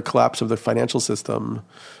 probably another collapse of the financial system,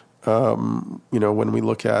 when we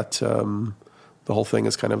look at the whole thing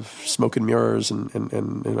as kind of smoke and mirrors and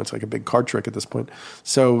it's like a big card trick at this point.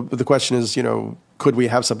 So the question is, could we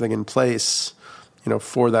have something in place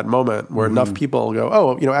for that moment where enough people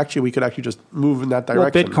go, actually, we could actually just move in that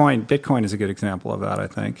direction. Well, Bitcoin is a good example of that, I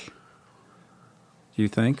think. Do you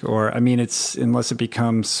think? Or, it's unless it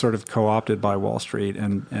becomes sort of co-opted by Wall Street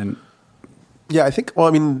and yeah, I think,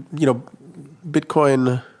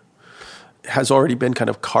 Bitcoin has already been kind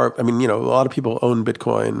of carved. A lot of people own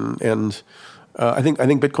Bitcoin and I think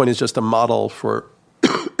Bitcoin is just a model for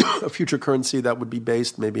a future currency that would be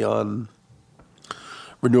based maybe on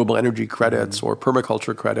renewable energy credits or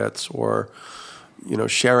permaculture credits or,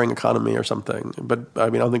 sharing economy or something. But I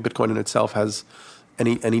don't think Bitcoin in itself has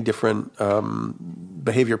any different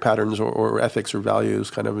behavior patterns or ethics or values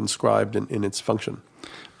kind of inscribed in its function.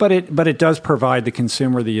 But it does provide the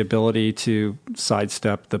consumer the ability to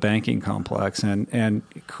sidestep the banking complex and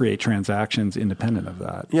create transactions independent of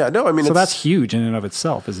that. Yeah, no, I mean, so that's huge in and of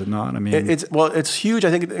itself, is it not? I mean, it's huge. I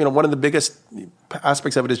think one of the biggest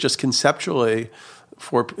aspects of it is just conceptually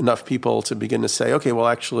for enough people to begin to say, okay, well,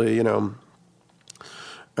 actually,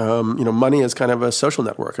 money is kind of a social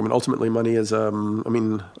network. I mean, ultimately, money is. I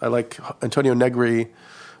like Antonio Negri.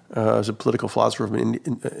 As a political philosopher in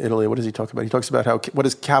Italy, what does he talk about? He talks about what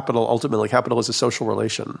is capital ultimately? Capital is a social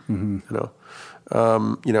relation. Mm-hmm.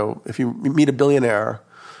 If you meet a billionaire,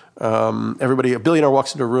 a billionaire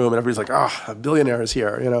walks into a room and everybody's like, a billionaire is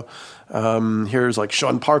here. Here's like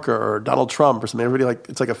Sean Parker or Donald Trump or something. Everybody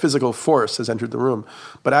it's like a physical force has entered the room.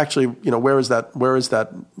 But actually, where is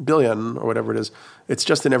that billion or whatever it is? It's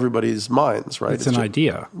just in everybody's minds, right? It's an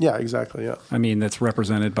idea. Yeah, exactly. Yeah. I mean, that's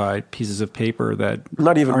represented by pieces of paper that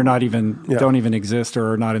don't even exist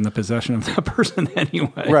or are not in the possession of that person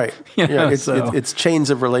anyway. Right. It's chains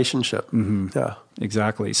of relationship. Mm-hmm. Yeah.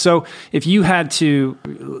 Exactly. So if you had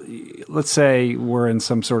to, let's say we're in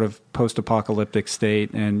some sort of post-apocalyptic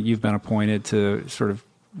state and you've been appointed to sort of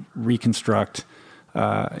reconstruct,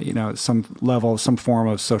 some form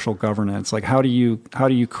of social governance, like how do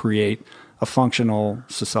you create a functional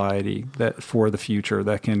society that for the future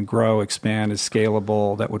that can grow, expand, is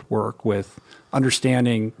scalable, that would work with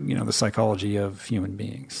understanding, the psychology of human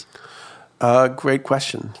beings? Great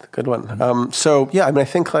question. Good one. Mm-hmm. I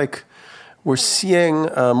think we're seeing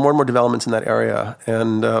more and more developments in that area.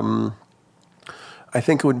 And I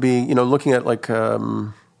think it would be, looking at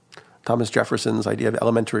Thomas Jefferson's idea of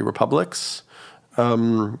elementary republics,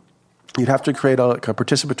 you'd have to create a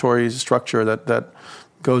participatory structure that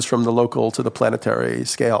goes from the local to the planetary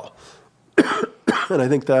scale. And I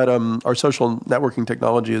think that our social networking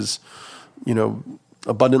technology is,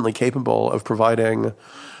 abundantly capable of providing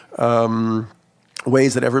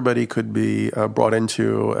ways that everybody could be brought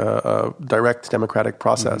into a direct democratic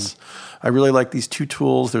process. Mm-hmm. I really like these two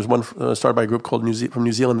tools. There's one started by a group from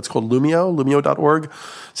New Zealand. It's called Lumio, lumio.org.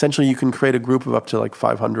 Essentially, you can create a group of up to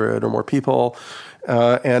 500 or more people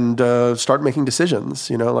and start making decisions.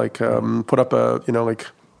 Put up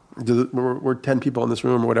we're 10 people in this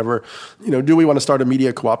room or whatever. Do we want to start a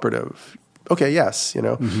media cooperative? Okay, yes.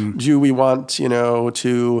 Mm-hmm. Do we want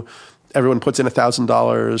to everyone puts in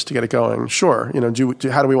 $1,000 to get it going? Sure.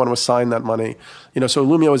 How do we want to assign that money? So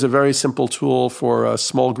Lumio is a very simple tool for a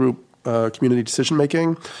small group community decision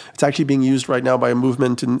making. It's actually being used right now by a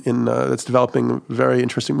movement in that's developing a very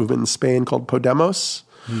interesting movement in Spain called Podemos,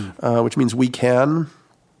 which means we can.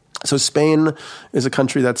 So Spain is a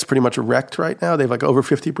country that's pretty much wrecked right now. They have over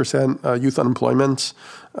 50% youth unemployment,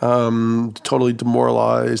 totally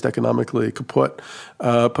demoralized, economically kaput.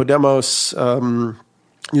 Podemos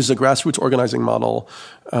uses a grassroots organizing model.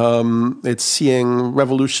 It's seeing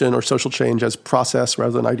revolution or social change as process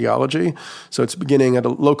rather than ideology. So it's beginning at a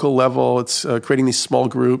local level. It's creating these small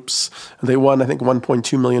groups. They won, I think,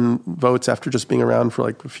 1.2 million votes after just being around for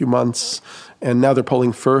a few months. And now they're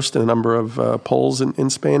polling first in a number of polls in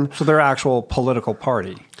Spain. So they're an actual political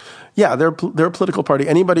party. Yeah, they're a political party.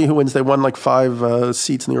 Anybody who wins, they won 5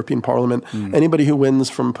 seats in the European Parliament. Anybody who wins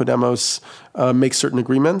from Podemos makes certain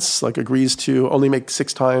agreements, agrees to only make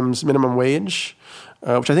 6 times minimum wage,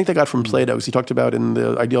 which I think they got from Plato, because he talked about in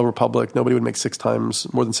the ideal republic, nobody would make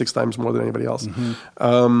more than 6 times more than anybody else.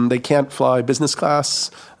 Mm-hmm. They can't fly business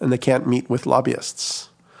class, and they can't meet with lobbyists.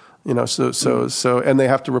 And they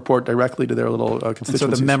have to report directly to their little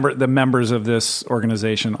constituencies. And so the members of this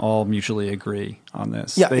organization all mutually agree on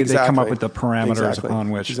this. Yeah, they exactly. come up with the parameters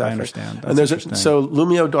upon which I understand. So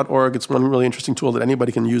Lumio.org, it's one really interesting tool that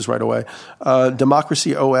anybody can use right away.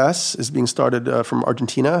 Democracy OS is being started from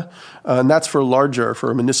Argentina, and that's for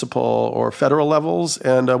municipal or federal levels.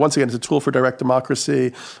 And once again, it's a tool for direct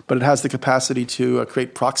democracy, but it has the capacity to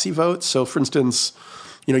create proxy votes. So, for instance,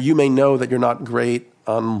 you may know that you're not great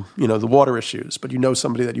on the water issues, but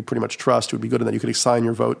somebody that you pretty much trust who would be good, and that you could assign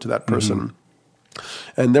your vote to that person.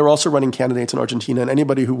 Mm-hmm. And they're also running candidates in Argentina, and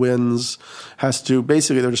anybody who wins has to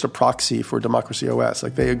they're just a proxy for Democracy OS.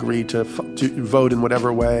 They agree to vote in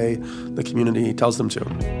whatever way the community tells them to.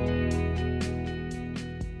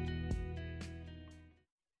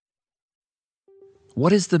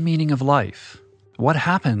 What is the meaning of life? What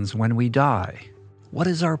happens when we die? What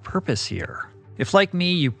is our purpose here? If, like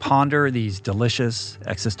me, you ponder these delicious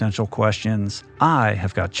existential questions, I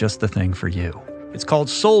have got just the thing for you. It's called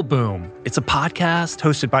Soul Boom. It's a podcast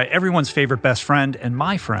hosted by everyone's favorite best friend and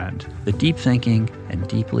my friend, the deep thinking and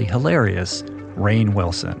deeply hilarious Rainn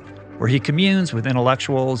Wilson. where he communes with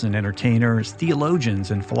intellectuals and entertainers, theologians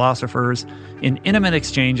and philosophers in intimate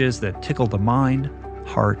exchanges that tickle the mind,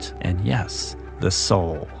 heart, and yes, the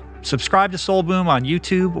soul. Subscribe to Soul Boom on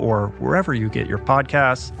YouTube or wherever you get your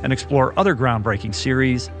podcasts, and explore other groundbreaking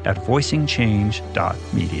series at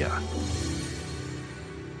voicingchange.media.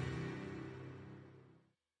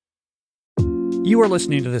 You are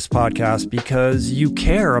listening to this podcast because you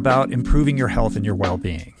care about improving your health and your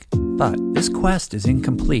well-being. But this quest is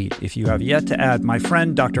incomplete if you have yet to add my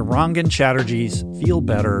friend Dr. Rangan Chatterjee's Feel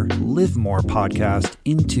Better, Live More podcast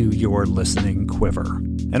into your listening quiver.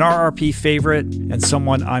 An RRP favorite and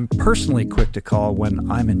someone I'm personally quick to call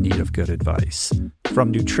when I'm in need of good advice. From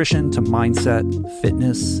nutrition to mindset,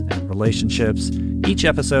 fitness, and relationships, each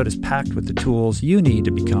episode is packed with the tools you need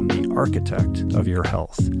to become the architect of your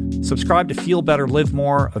health. Subscribe to Feel Better, Live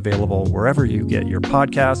More, available wherever you get your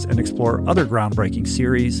podcasts, and explore other groundbreaking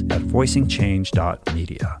series at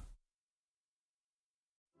voicingchange.media.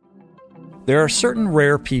 There are certain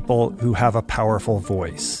rare people who have a powerful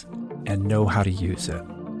voice and know how to use it.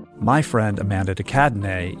 My friend Amanda de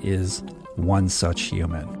Cadenet is one such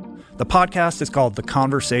human. The podcast is called The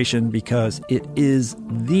Conversation because it is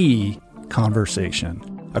the conversation.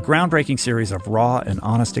 A groundbreaking series of raw and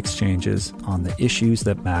honest exchanges on the issues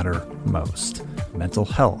that matter most. Mental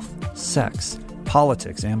health, sex,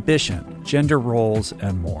 politics, ambition, gender roles,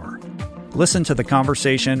 and more. Listen to The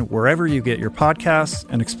Conversation wherever you get your podcasts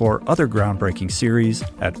and explore other groundbreaking series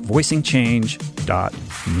at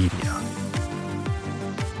voicingchange.media.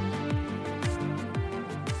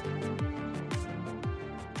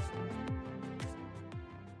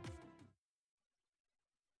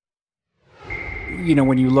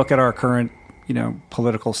 When you look at our current,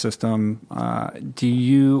 political system, do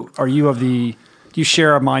you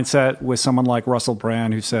share a mindset with someone like Russell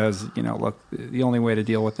Brand who says, look, the only way to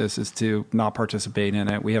deal with this is to not participate in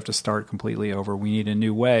it. We have to start completely over. We need a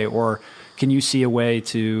new way. Or can you see a way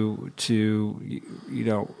to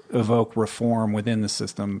evoke reform within the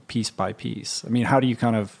system piece by piece? I mean, how do you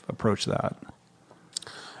kind of approach that?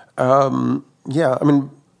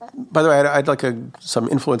 By the way, I had like some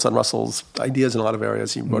influence on Russell's ideas in a lot of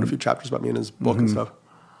areas. He wrote a few chapters about me in his book and stuff.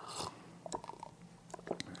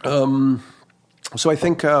 So I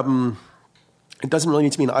think it doesn't really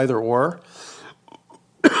need to be an either or.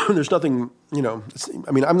 There's nothing,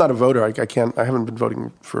 I'm not a voter. I haven't been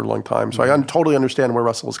voting for a long time. So I totally understand where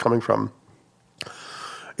Russell is coming from.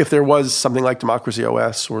 If there was something like Democracy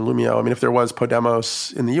OS or Lumio, if there was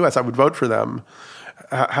Podemos in the US, I would vote for them.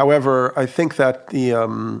 However, I think that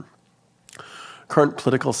the current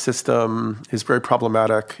political system is very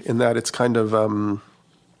problematic in that it's kind of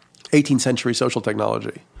 18th century social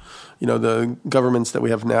technology. The governments that we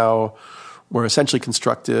have now were essentially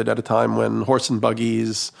constructed at a time when horse and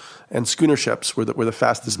buggies and schooner ships were the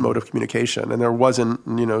fastest mode of communication, and there wasn't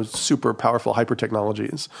super powerful hyper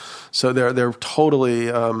technologies. So they're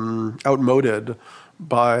totally outmoded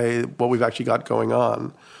by what we've actually got going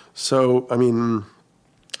on. So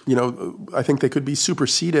I think they could be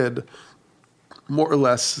superseded more or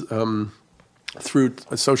less through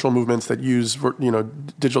social movements that use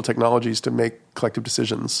digital technologies to make collective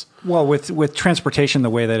decisions. Well, with transportation the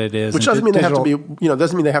way that it is, which doesn't mean they have to be.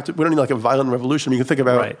 Doesn't mean they have to. We don't need like a violent revolution. You can think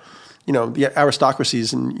about, the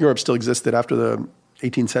aristocracies in Europe still existed after the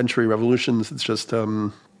 18th century revolutions. It's just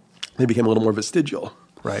they became a little more vestigial.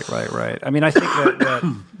 Right. I think that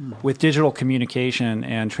with digital communication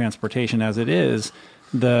and transportation as it is,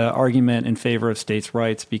 the argument in favor of states'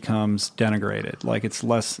 rights becomes denigrated. Like it's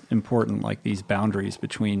less important, like these boundaries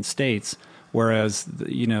between states, whereas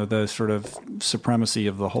the sort of supremacy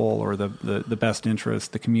of the whole, or the best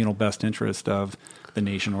interest, the communal best interest of the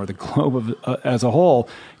nation or the globe as a whole,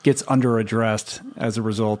 gets under-addressed as a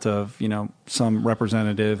result of some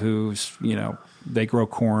representative who's they grow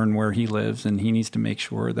corn where he lives, and he needs to make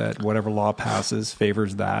sure that whatever law passes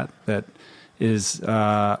favors that is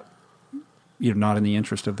not in the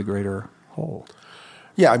interest of the greater whole.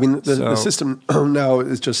 Yeah, the system now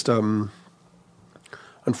is just,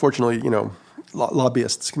 unfortunately,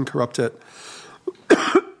 lobbyists can corrupt it.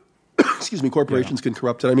 Excuse me, corporations can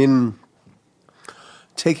corrupt it.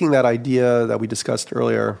 Taking that idea that we discussed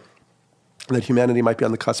earlier, that humanity might be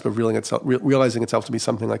on the cusp of realizing itself to be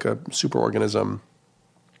something like a superorganism,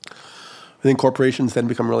 I think corporations then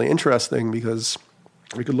become really interesting because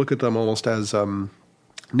we could look at them almost as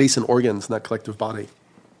nascent organs in that collective body.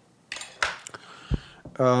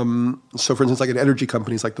 So, for instance, like in energy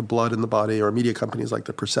companies like the blood in the body, or media companies like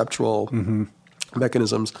the perceptual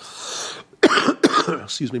mechanisms.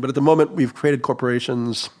 Excuse me. But at the moment, we've created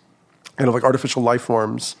corporations like artificial life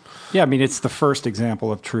forms. Yeah, I mean, it's the first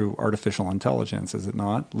example of true artificial intelligence, is it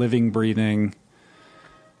not? Living, breathing,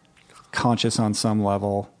 conscious on some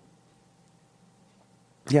level.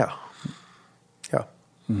 Yeah. Yeah.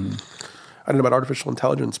 Mm-hmm. I don't know about artificial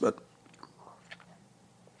intelligence, but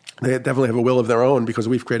they definitely have a will of their own, because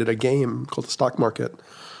we've created a game called the stock market,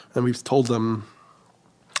 and we've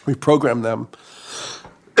programmed them,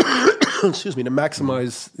 excuse me, to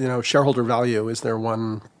maximize, shareholder value is their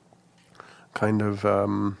one kind of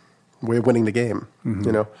way of winning the game,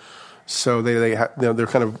 So they're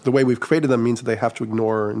kind of, the way we've created them means that they have to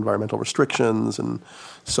ignore environmental restrictions and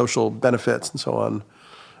social benefits and so on.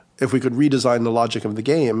 If we could redesign the logic of the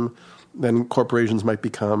game, then corporations might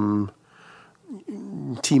become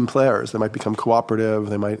team players. They might become cooperative.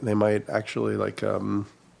 They might actually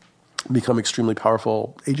become extremely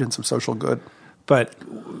powerful agents of social good. But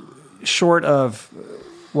short of,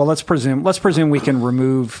 well, let's presume we can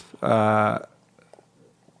remove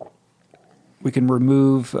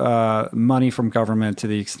money from government to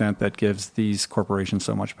the extent that gives these corporations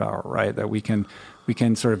so much power, right? That we can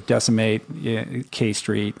sort of decimate K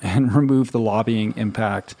Street and remove the lobbying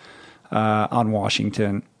impact on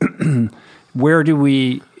Washington. Where do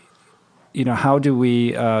we, how do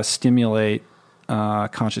we stimulate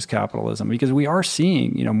conscious capitalism? Because we are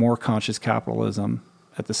seeing, more conscious capitalism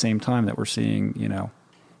at the same time that we're seeing,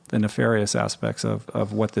 the nefarious aspects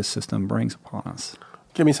of what this system brings upon us.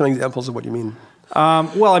 Give me some examples of what you mean.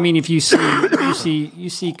 Well, I mean, if you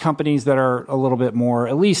see companies that are a little bit more,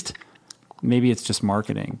 at least maybe it's just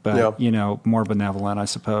marketing, but more benevolent, I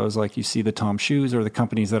suppose. Like you see the Tom Shoes or the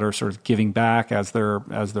companies that are sort of giving back as they're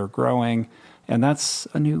growing, and that's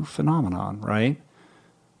a new phenomenon, right?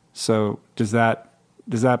 So does that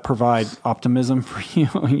provide optimism for you,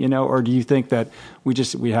 or do you think that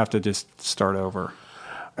we have to just start over?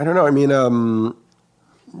 I don't know. I mean,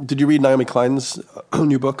 did you read Naomi Klein's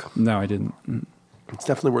new book? No, I didn't. It's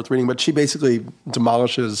definitely worth reading, but she basically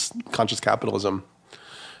demolishes conscious capitalism.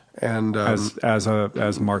 And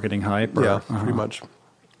as marketing hype, or? Yeah, pretty much,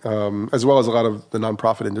 as well as a lot of the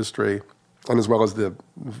nonprofit industry, and as well as the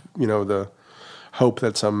hope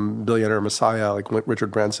that some billionaire messiah like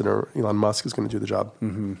Richard Branson or Elon Musk is going to do the job.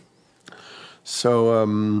 Mm-hmm.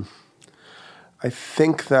 So I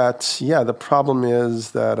think that the problem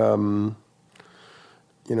is that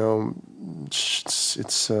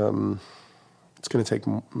it's going to take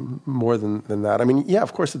more than that. I mean,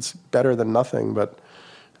 of course, it's better than nothing, but.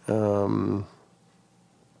 I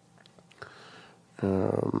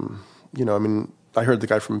mean, I heard the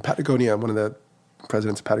guy from Patagonia, one of the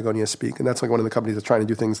presidents of Patagonia, speak, and that's like one of the companies that's trying to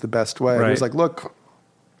do things the best way. Right. And he was like, look,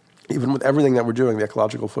 even with everything that we're doing, the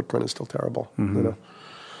ecological footprint is still terrible. Mm-hmm.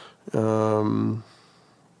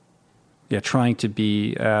 Trying to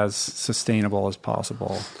be as sustainable as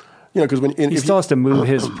possible. Because he still has to move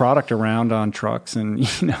his product around on trucks, and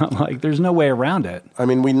there's no way around it. I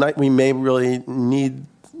mean, we may really need.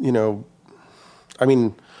 I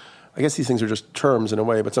mean, I guess these things are just terms in a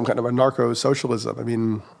way, but some kind of anarcho-socialism. I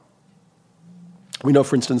mean, we know,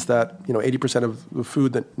 for instance, that 80% of the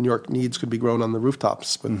food that New York needs could be grown on the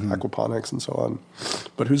rooftops with aquaponics and so on.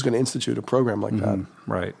 But who's going to institute a program like that?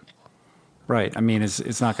 Right. I mean,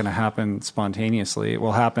 it's not going to happen spontaneously. It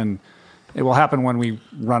will happen when we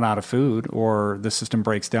run out of food, or the system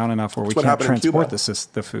breaks down enough where we can't transport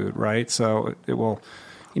the food. Right. So it will.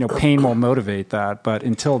 Pain will motivate that, but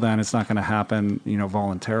until then, it's not going to happen,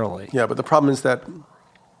 voluntarily. Yeah, but the problem is that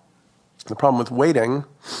the problem with waiting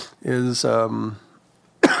is, for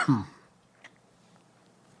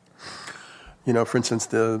instance,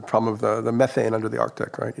 the problem of the methane under the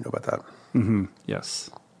Arctic, right? You know about that? Mm-hmm. Yes.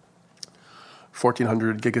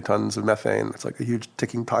 1,400 gigatons of methane. It's like a huge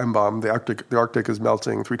ticking time bomb. The Arctic is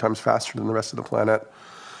melting 3 times faster than the rest of the planet.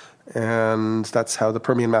 And that's how the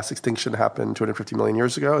Permian mass extinction happened 250 million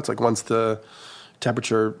years ago. It's like once the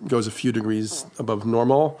temperature goes a few degrees above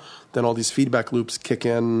normal, then all these feedback loops kick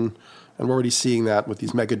in. And we're already seeing that with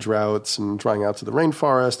these mega droughts and drying outs of the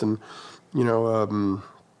rainforest. And,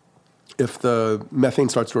 if the methane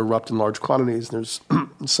starts to erupt in large quantities, there's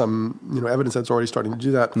some evidence that's already starting to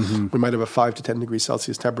do that. Mm-hmm. We might have a 5 to 10 degrees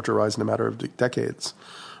Celsius temperature rise in a matter of decades,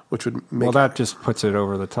 which would make... Well, that just puts it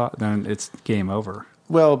over the top. Then it's game over.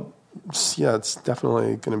 Well, it's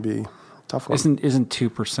definitely going to be a tough one. Isn't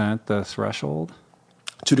 2% the threshold?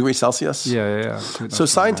 2 degrees Celsius? Yeah. So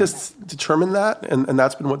scientists determine that, and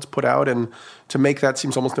that's been what's put out. And to make that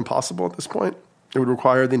seems almost impossible at this point. It would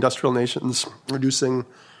require the industrial nations reducing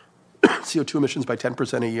CO2 emissions by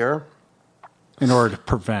 10% a year. In order to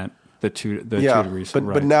prevent the 2 degrees.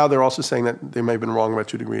 But now they're also saying that they may have been wrong about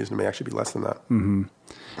 2 degrees, and it may actually be less than that. Mm-hmm.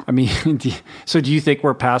 I mean, do you think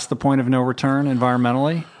we're past the point of no return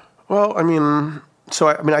environmentally? Well,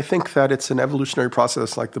 I think that it's an evolutionary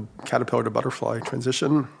process, like the caterpillar to butterfly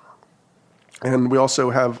transition, and we also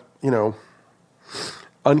have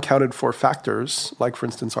uncounted for factors, like for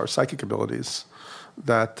instance our psychic abilities,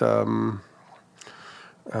 that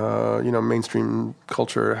mainstream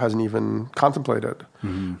culture hasn't even contemplated.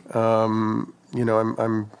 Mm-hmm.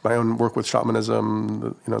 I'm my own work with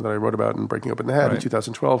shamanism, that I wrote about in Breaking Open the Head in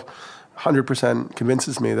 2012, 100%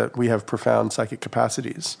 convinces me that we have profound psychic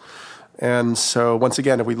capacities. And so once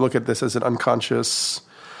again, if we look at this as an unconscious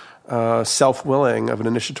self-willing of an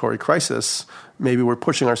initiatory crisis, maybe we're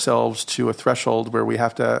pushing ourselves to a threshold where we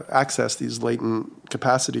have to access these latent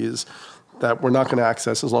capacities that we're not going to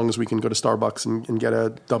access as long as we can go to Starbucks and get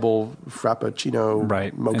a double frappuccino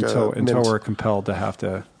mocha until we're compelled to have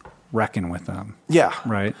to reckon with them. Yeah.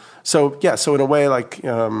 Right. So in a way, like we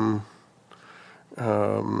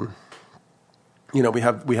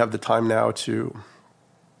have the time now to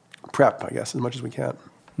prep, I guess, as much as we can,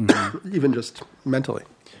 even just mentally.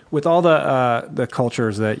 With all the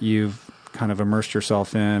cultures that you've kind of immersed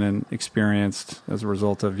yourself in and experienced as a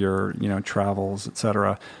result of your travels, et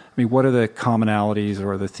cetera, I mean, what are the commonalities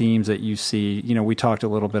or the themes that you see? We talked a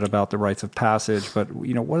little bit about the rites of passage, but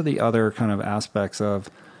what are the other kind of aspects of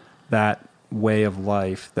that way of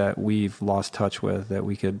life that we've lost touch with that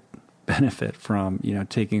we could benefit from,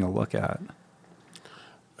 taking a look at?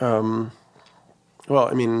 Well,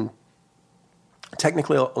 I mean,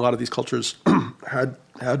 technically, a lot of these cultures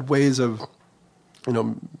had ways of,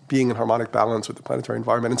 being in harmonic balance with the planetary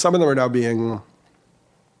environment, and some of them are now being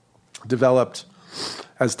developed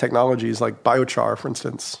as technologies like biochar, for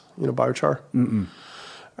instance. Biochar.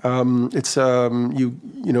 It's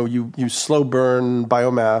you slow burn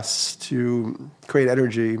biomass to create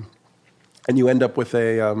energy, and you end up with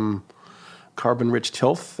a carbon-rich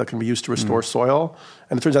tilth that can be used to restore soil.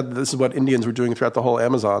 And it turns out that this is what Indians were doing throughout the whole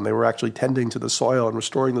Amazon. They were actually tending to the soil and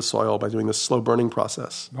restoring the soil by doing this slow burning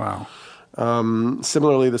process. Wow.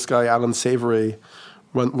 Similarly, this guy, Alan Savory,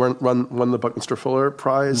 won the Buckminster Fuller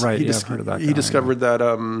Prize. Right, I've heard of that guy. He discovered that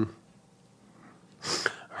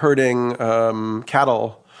herding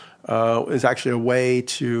cattle is actually a way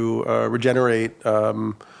to regenerate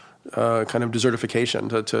kind of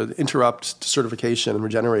desertification, to interrupt desertification and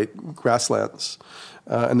regenerate grasslands.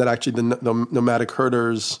 And that actually the nomadic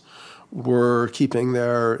herders were keeping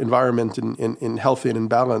their environment in healthy and in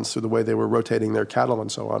balance through the way they were rotating their cattle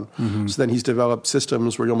and so on. Mm-hmm. So then he's developed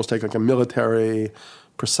systems where you almost take like a military,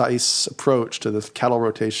 precise approach to this cattle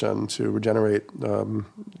rotation to regenerate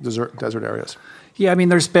desert areas. Yeah, I mean,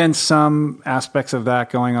 there's been some aspects of that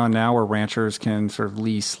going on now where ranchers can sort of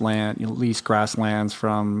lease grasslands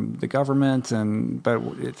from the government, but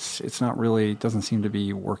it's not really, doesn't seem to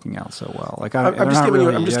be working out so well. Like I'm just giving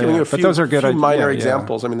you a few, those are good minor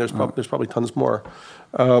examples. I mean, there's probably tons more.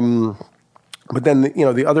 But then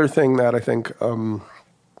the other thing that I think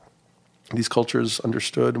these cultures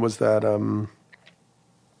understood was that.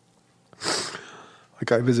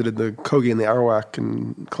 Like I visited the Kogi and the Arawak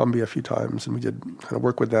in Colombia a few times, and we did kind of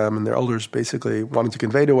work with them, and their elders basically wanted to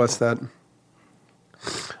convey to us that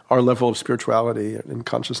our level of spirituality and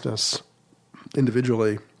consciousness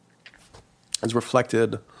individually is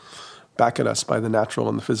reflected back at us by the natural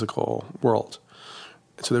and the physical world.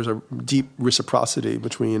 So there's a deep reciprocity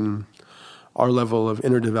between our level of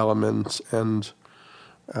inner development and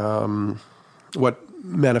what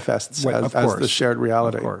manifests as the shared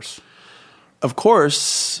reality. Of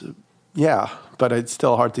course, yeah, but it's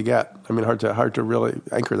still hard to get. I mean, hard to really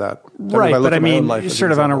anchor that. Right, but I mean,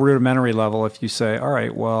 sort of on a rudimentary level, if you say, all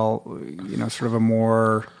right, well, sort of a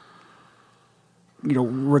more,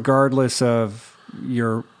 regardless of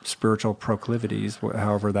your spiritual proclivities,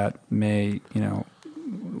 however that may,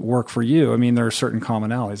 work for you. I mean, there are certain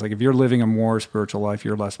commonalities. Like if you're living a more spiritual life,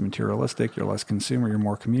 you're less materialistic, you're less consumer, you're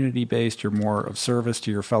more community-based, you're more of service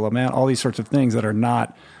to your fellow man, all these sorts of things that are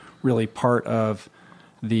not really part of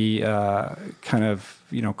the kind of,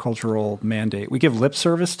 cultural mandate. We give lip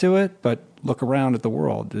service to it, but look around at the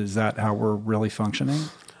world. Is that how we're really functioning?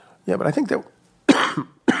 Yeah, but I think that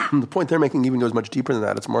the point they're making even goes much deeper than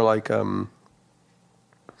that. It's more like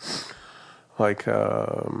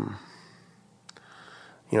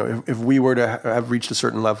if we were to have reached a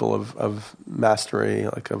certain level of mastery,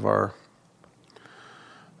 like of our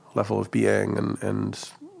level of being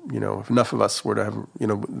and if enough of us were to have,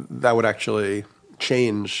 that would actually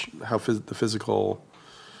change how the physical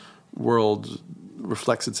world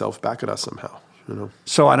reflects itself back at us somehow.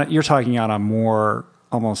 So you're talking on a more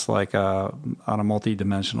almost like on a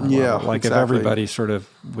multi-dimensional level. Yeah, like exactly. if everybody sort of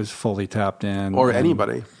was fully tapped in. Or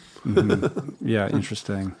anybody. Yeah,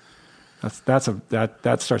 interesting.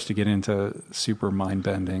 That starts to get into super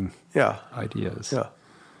mind-bending ideas. Yeah.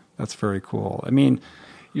 That's very cool. I mean,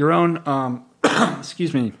 your own,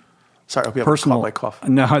 excuse me. Sorry, I hope you personal, haven't caught my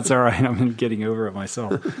cough. No, it's all right. I'm getting over it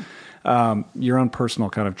myself. Your own personal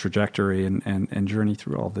kind of trajectory and journey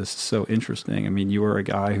through all this is so interesting. I mean, you were a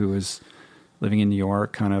guy who was living in New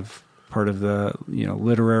York, kind of part of the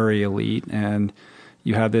literary elite, and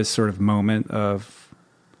you had this sort of moment of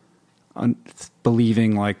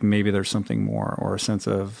believing like maybe there's something more, or a sense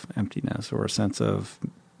of emptiness, or a sense of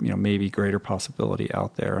maybe greater possibility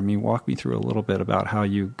out there. I mean, walk me through a little bit about how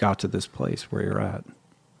you got to this place where you're at.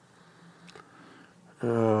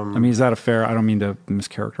 I mean, is that a fair? I don't mean to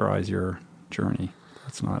mischaracterize your journey.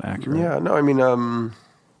 That's not accurate. Yeah, no, I mean, I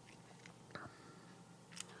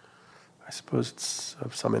suppose it's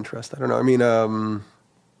of some interest. I don't know. I mean, I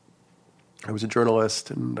was a journalist,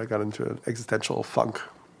 and I got into an existential funk,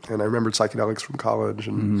 and I remembered psychedelics from college,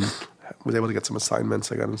 and was able to get some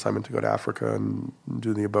assignments. I got an assignment to go to Africa and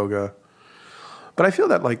do the iboga. But I feel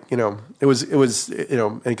that, like, it was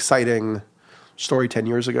an exciting story 10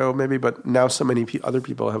 years ago, maybe, but now so many other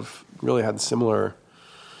people have really had similar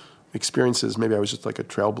experiences. Maybe I was just like a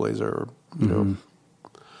trailblazer,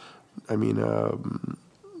 I mean,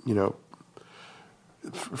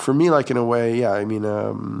 for me, like, in a way, yeah, I mean,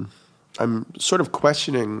 I'm sort of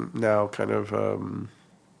questioning now kind of the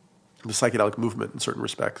psychedelic movement in certain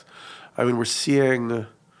respects. I mean, we're seeing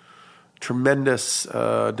tremendous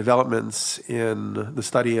developments in the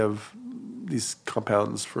study of these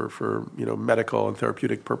compounds for medical and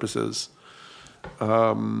therapeutic purposes.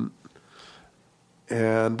 But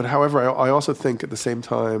however, I also think at the same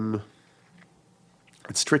time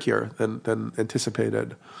it's trickier than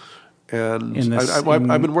anticipated. And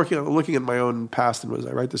I've been looking at my own past, and as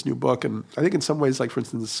I write this new book, and I think in some ways, like, for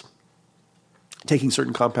instance, taking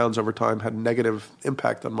certain compounds over time had a negative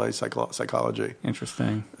impact on my psychology.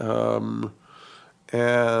 Interesting.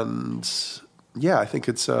 And yeah, I think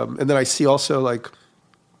it's, and then I see also like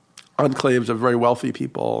enclaves of very wealthy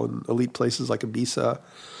people and elite places like Ibiza,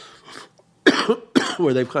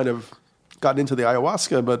 where they've kind of gotten into the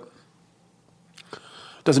ayahuasca, but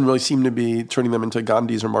doesn't really seem to be turning them into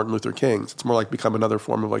Gandhis or Martin Luther Kings. It's more like become another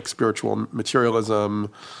form of like spiritual materialism,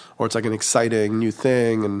 or it's like an exciting new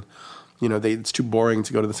thing, and it's too boring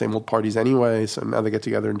to go to the same old parties anyway, so now they get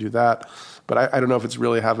together and do that. But I don't know if it's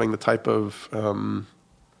really having the type of, I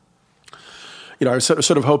was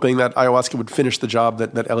sort of hoping that ayahuasca would finish the job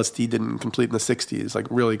that LSD didn't complete in the 60s, like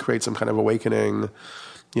really create some kind of awakening,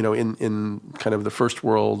 in kind of the first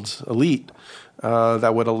world elite,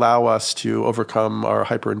 that would allow us to overcome our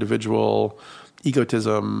hyper-individual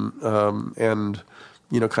egotism, and,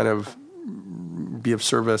 kind of be of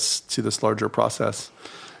service to this larger process.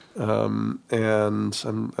 And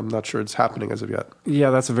I'm not sure it's happening as of yet. Yeah,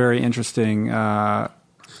 that's very interesting.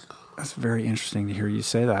 That's very interesting to hear you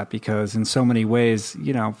say that, because in so many ways,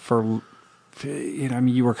 I mean,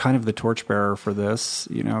 you were kind of the torchbearer for this,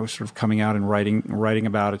 sort of coming out and writing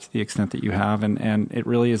about it to the extent that you have, and it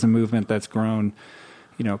really is a movement that's grown,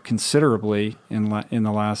 considerably in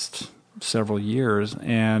the last several years,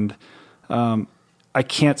 and I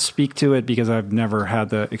can't speak to it because I've never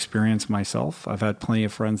had the experience myself. I've had plenty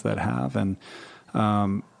of friends that have, and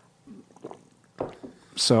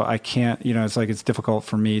so I can't, it's like it's difficult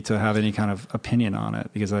for me to have any kind of opinion on it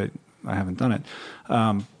because I haven't done it.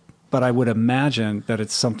 But I would imagine that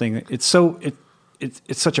it's something. It's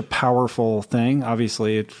such a powerful thing.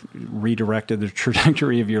 Obviously, it redirected the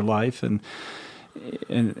trajectory of your life, and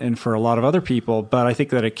for a lot of other people, but I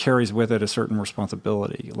think that it carries with it a certain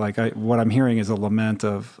responsibility. Like what I'm hearing is a lament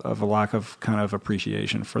of a lack of kind of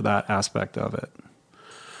appreciation for that aspect of it.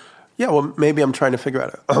 Yeah, well, maybe I'm trying to figure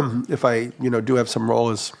out if I, do have some role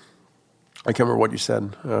as, I can't remember what you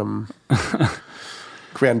said,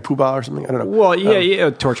 Grand Poobah or something. I don't know. Well, yeah,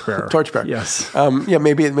 torchbearer. Torchbearer. Yes.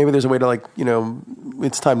 Maybe there's a way to, like,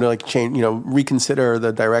 it's time to, like, change, reconsider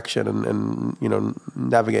the direction and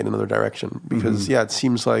navigate another direction, because it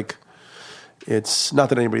seems like it's not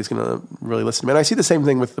that anybody's going to really listen to me. And I see the same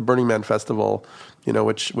thing with the Burning Man Festival,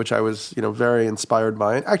 which I was, very inspired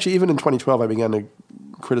by. And actually, even in 2012, I began to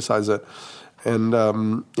criticize it. And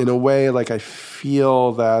in a way, like, I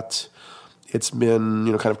feel that it's been,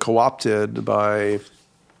 kind of co-opted by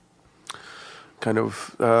kind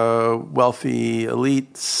of wealthy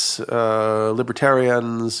elites,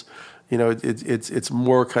 libertarians. It's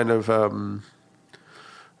more kind of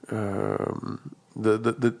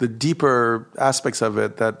the deeper aspects of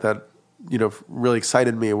it that really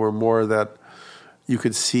excited me were more that you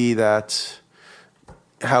could see that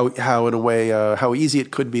how in a way how easy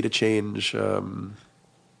it could be to change our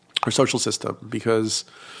social system, because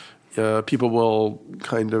people will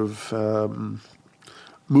kind of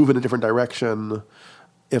move in a different direction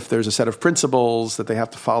if there's a set of principles that they have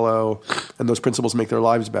to follow, and those principles make their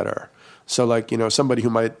lives better. So like, somebody who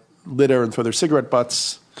might litter and throw their cigarette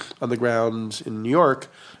butts on the ground in New York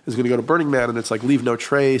is going to go to Burning Man, and it's like leave no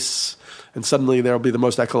trace, and suddenly there'll be the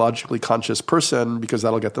most ecologically conscious person because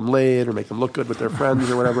that'll get them laid or make them look good with their friends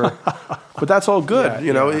or whatever. But that's all good.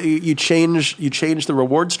 You change the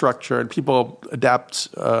reward structure, and people adapt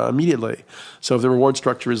immediately. So if the reward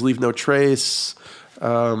structure is leave no trace,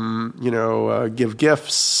 give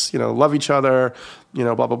gifts, love each other,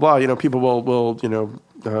 blah, blah, blah, people will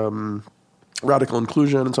radical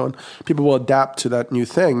inclusion and so on. People will adapt to that new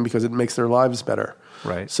thing because it makes their lives better.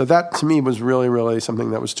 Right. So that to me was really, really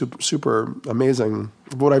something that was super amazing.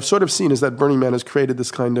 What I've sort of seen is that Burning Man has created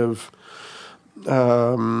this kind of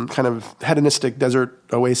hedonistic desert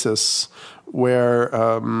oasis where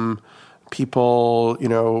people,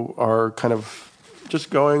 are kind of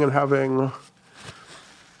just going and having,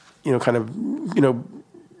 I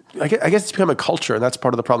guess it's become a culture, and that's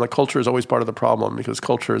part of the problem. Like, culture is always part of the problem, because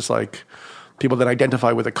culture is like people that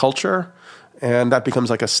identify with a culture, and that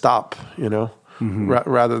becomes like a stop,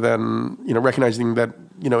 rather than, recognizing that,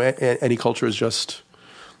 any culture is just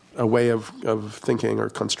a way of thinking or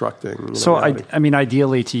constructing. So, I mean,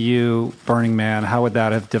 ideally to you, Burning Man, how would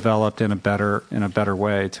that have developed in a better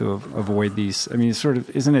way to avoid these? I mean, sort of,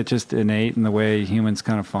 isn't it just innate in the way humans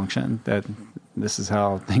kind of function that this is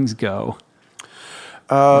how things go?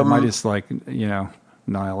 Or am I just like,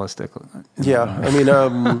 nihilistic? Yeah, I mean,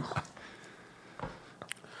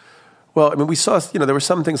 well, I mean, we saw, there were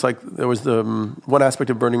some things like, there was the one aspect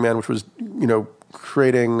of Burning Man, which was,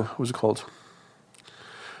 creating, what was it called?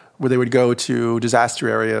 Where they would go to disaster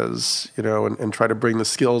areas, and try to bring the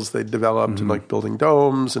skills they developed in like building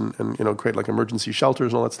domes and create like emergency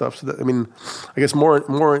shelters and all that stuff. So that, I mean, I guess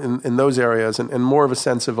more in those areas and more of a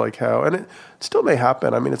sense of like how, and it still may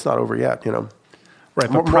happen. I mean, it's not over yet, Right,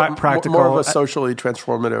 but practical, more of a socially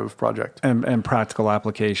transformative project, and practical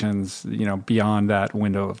applications, beyond that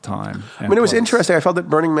window of time. I mean, it was interesting. I felt that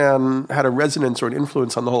Burning Man had a resonance or an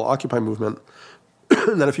influence on the whole Occupy movement.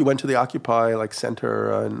 And that if you went to the Occupy like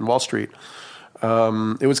center in Wall Street,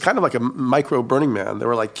 it was kind of like a micro Burning Man. There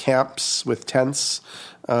were like camps with tents.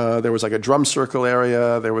 There was like a drum circle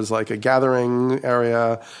area. There was like a gathering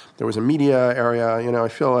area. There was a media area. I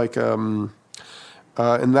feel like.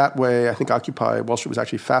 In that way, I think Occupy Wall Street was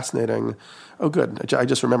actually fascinating. Oh, good. I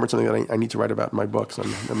just remembered something that I need to write about in my book, so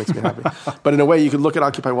that makes me happy. But in a way, you could look at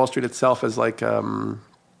Occupy Wall Street itself as like a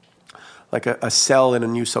cell in a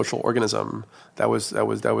new social organism that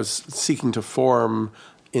was seeking to form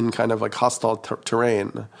in kind of like hostile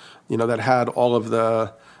terrain, that had all of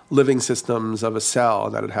the living systems of a cell,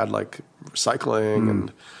 that it had like recycling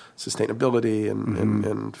and sustainability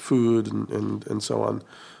and food and so on.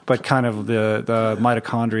 But kind of the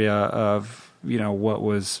mitochondria of what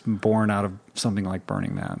was born out of something like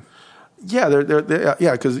Burning Man. Yeah,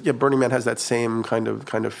 because Burning Man has that same kind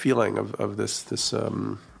of feeling of this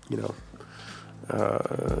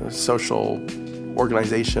social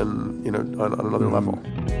organization, on another level.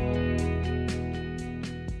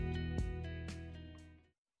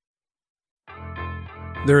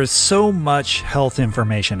 There is so much health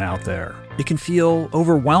information out there. It can feel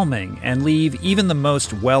overwhelming and leave even the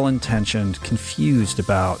most well-intentioned confused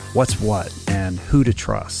about what's what and who to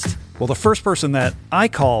trust. Well, the first person that I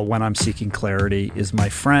call when I'm seeking clarity is my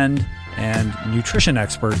friend and nutrition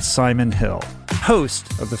expert, Simon Hill, host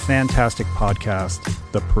of the fantastic podcast,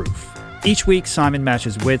 The Proof. Each week, Simon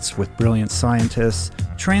matches wits with brilliant scientists,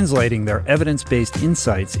 translating their evidence-based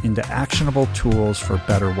insights into actionable tools for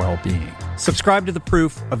better well-being. Subscribe to The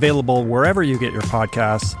Proof, available wherever you get your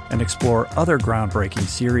podcasts, and explore other groundbreaking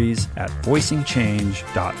series at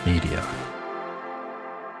voicingchange.media.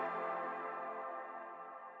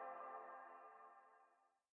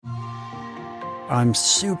 I'm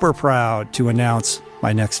super proud to announce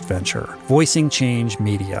my next venture, Voicing Change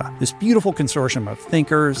Media. This beautiful consortium of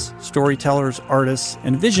thinkers, storytellers, artists,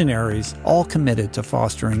 and visionaries, all committed to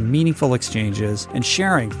fostering meaningful exchanges and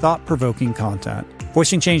sharing thought-provoking content.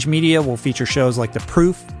 Voicing Change Media will feature shows like The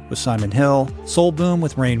Proof with Simon Hill, Soul Boom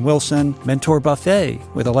with Rainn Wilson, Mentor Buffet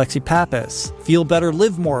with Alexi Pappas, Feel Better,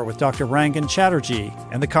 Live More with Dr. Rangan Chatterjee,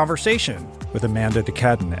 and The Conversation with Amanda de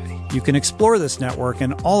Cadenet. You can explore this network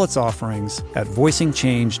and all its offerings at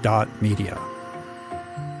voicingchange.media.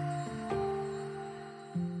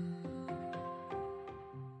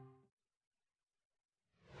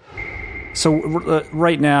 So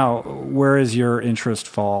right now, where is your interest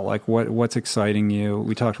fall? Like what's exciting you?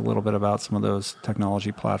 We talked a little bit about some of those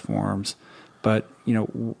technology platforms, but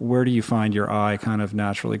where do you find your eye kind of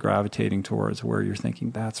naturally gravitating towards where you're thinking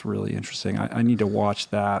that's really interesting? I need to watch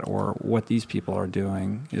that, or what these people are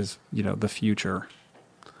doing is, the future.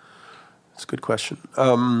 That's a good question.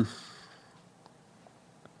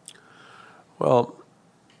 Well,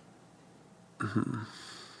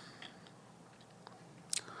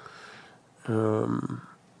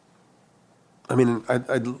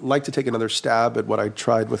 I'd like to take another stab at what I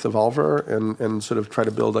tried with Evolver and sort of try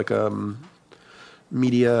to build like a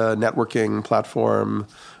media networking platform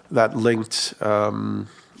that linked kind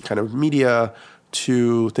of media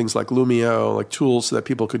to things like Lumio, like tools so that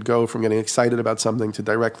people could go from getting excited about something to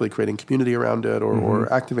directly creating community around it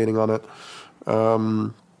or activating on it.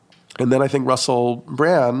 And then I think Russell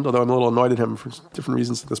Brand, although I'm a little annoyed at him for different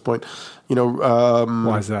reasons at this point,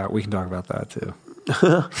 why is that? We can talk about that too.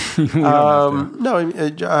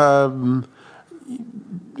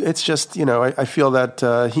 It's just, I feel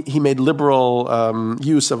that he made liberal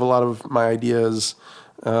use of a lot of my ideas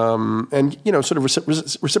and, sort of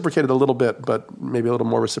reciprocated a little bit, but maybe a little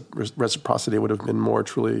more reciprocity would have been more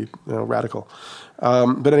truly radical.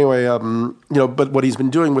 But anyway, but what he's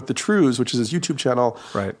been doing with The Trues, which is his YouTube channel,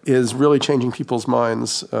 right, is really changing people's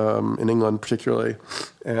minds in England particularly.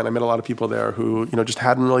 And I met a lot of people there who, just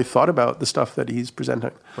hadn't really thought about the stuff that he's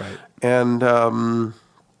presenting. Right. And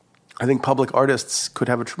I think public artists could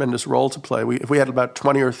have a tremendous role to play. If we had about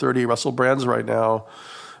 20 or 30 Russell Brands right now,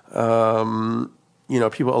 a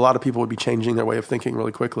lot of people would be changing their way of thinking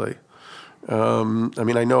really quickly.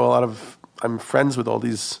 I know I'm friends with all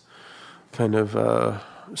these kind of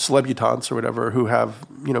celebutants or whatever who have,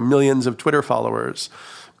 millions of Twitter followers,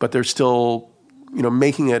 but they're still,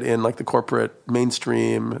 making it in like the corporate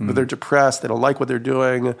mainstream, but they're depressed. They don't like what they're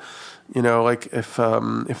doing. Like if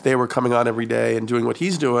they were coming on every day and doing what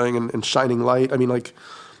he's doing and shining light.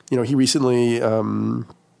 He recently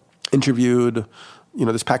interviewed,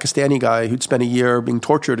 this Pakistani guy who'd spent a year being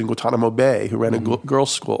tortured in Guantanamo Bay, who ran a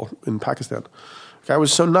girls' school in Pakistan. The guy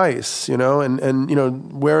was so nice,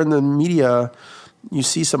 and where in the media you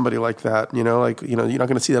see somebody like that, you're not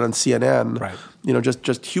going to see that on CNN, right?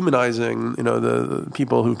 Just humanizing, the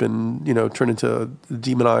people who've been, turned into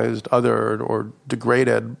demonized, othered, or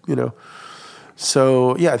degraded,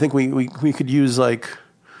 So yeah, I think we could use like,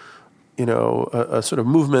 a sort of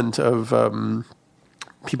movement of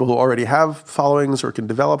people who already have followings or can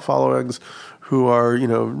develop followings, who are,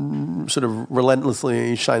 sort of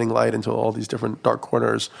relentlessly shining light into all these different dark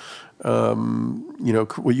corners,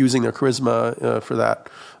 we're using their charisma for that.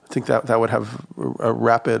 I think that would have a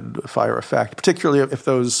rapid fire effect, particularly if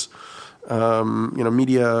those,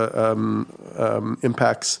 media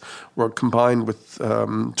impacts were combined with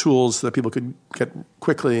tools that people could get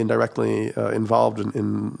quickly and directly involved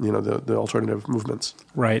in the alternative movements.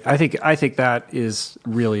 Right. I think that is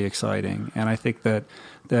really exciting, and I think that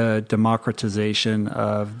the democratization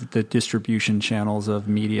of the distribution channels of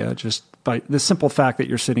media, just by the simple fact that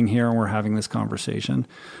you're sitting here and we're having this conversation,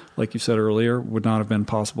 like you said earlier, would not have been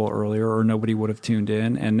possible earlier, or nobody would have tuned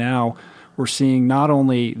in. And now we're seeing not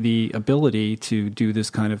only the ability to do this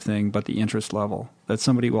kind of thing, but the interest level, that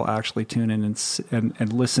somebody will actually tune in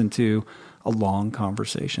and listen to a long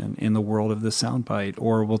conversation in the world of the soundbite,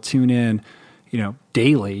 or will tune in,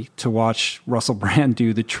 daily to watch Russell Brand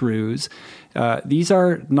do The Trues. These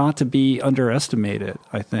are not to be underestimated,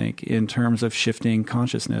 I think, in terms of shifting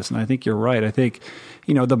consciousness. And I think you're right. I think,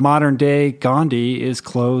 the modern day Gandhi is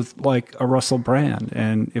clothed like a Russell Brand.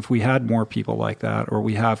 And if we had more people like that, or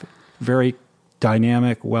we have very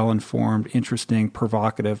dynamic, well-informed, interesting,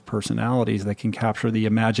 provocative personalities that can capture the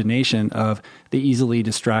imagination of the easily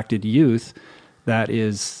distracted youth, that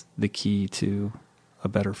is the key to a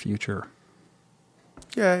better future.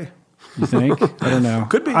 Yay. You think? I don't know.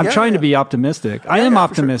 Could be. I'm trying to be optimistic. I am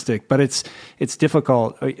optimistic, but it's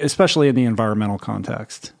difficult, especially in the environmental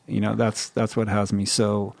context. That's what has me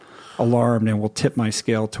so alarmed and will tip my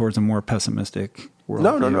scale towards a more pessimistic world.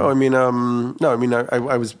 No.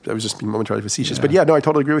 I was just being momentarily facetious, but I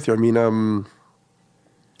totally agree with you. As Bill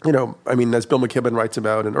McKibben writes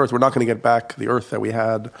about in Earth, we're not going to get back the Earth that we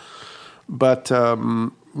had, but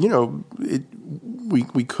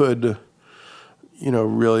we could.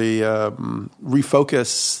 Really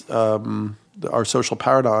refocus our social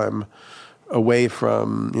paradigm away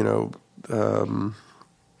from,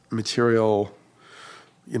 material,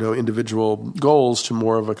 individual goals to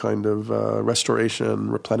more of a kind of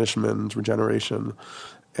restoration, replenishment, regeneration.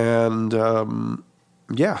 And,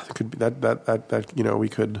 it could be that we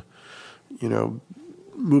could,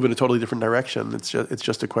 move in a totally different direction. It's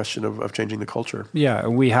just a question of changing the culture. Yeah,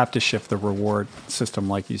 we have to shift the reward system,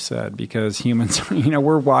 like you said, because humans,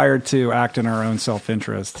 we're wired to act in our own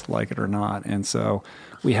self-interest, like it or not. And so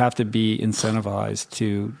we have to be incentivized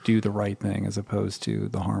to do the right thing as opposed to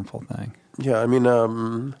the harmful thing. Yeah, I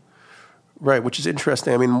mean, right, which is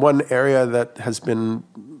interesting. I mean, one area that has been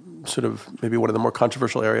sort of maybe one of the more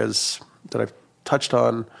controversial areas that I've touched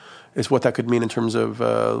on is what that could mean in terms of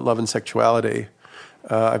love and sexuality.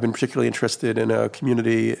 I've been particularly interested in a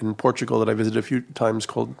community in Portugal that I visited a few times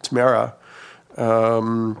called Tamara,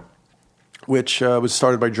 which was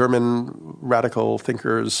started by German radical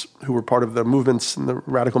thinkers who were part of the movements, and the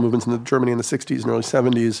radical movements in Germany in the 60s and early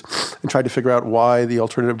 70s, and tried to figure out why the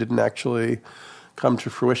alternative didn't actually come to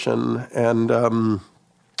fruition, and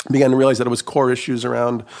began to realize that it was core issues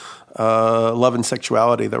around love and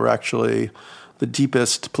sexuality that were actually the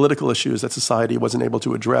deepest political issues that society wasn't able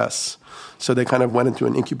to address. So they kind of went into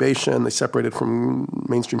an incubation. They separated from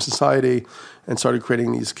mainstream society and started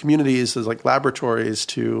creating these communities as like laboratories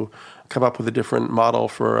to come up with a different model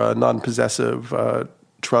for a non-possessive,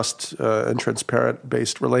 trust and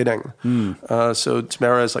transparent-based relating. So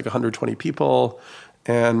Tamara is like 120 people,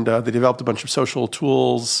 and they developed a bunch of social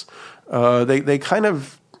tools. They kind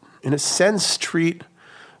of, in a sense, treat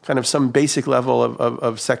kind of some basic level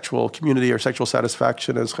of sexual community or sexual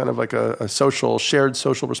satisfaction as kind of like a shared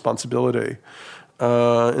social responsibility.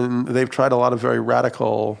 And they've tried a lot of very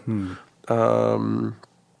radical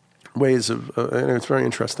ways of, and it's very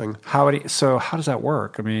interesting. So how does that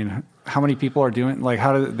work? I mean, how many people are doing, like,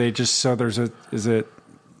 how do they just, so is it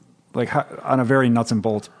like on a very nuts and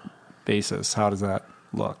bolts basis, how does that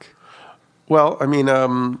look? Well, I mean,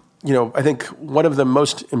 I think one of the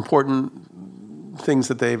most important things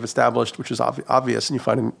that they've established, which is obvious, and you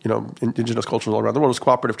find in indigenous cultures all around the world, is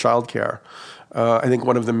cooperative childcare. I think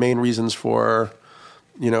one of the main reasons for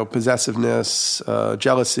possessiveness,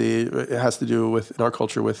 jealousy, it has to do with, in our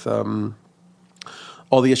culture, with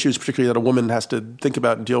all the issues, particularly that a woman has to think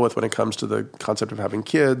about and deal with when it comes to the concept of having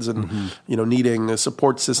kids and, needing a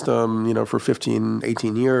support system, for 15,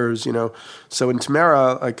 18 years, So in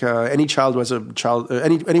Tamara, like any child who has a child,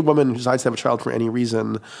 any woman who decides to have a child for any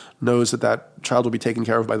reason knows that child will be taken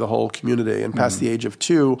care of by the whole community. And past the age of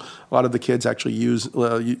 2, a lot of the kids actually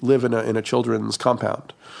live in a children's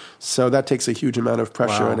compound. So that takes a huge amount of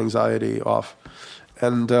pressure and anxiety off.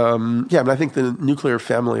 And I think the nuclear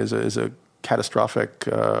family is a catastrophic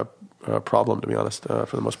problem, to be honest,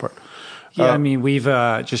 for the most part. Yeah, I mean, we've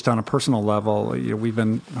just on a personal level, we've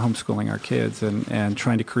been homeschooling our kids and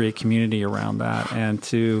trying to create community around that, and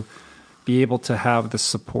to be able to have the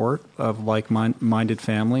support of like-minded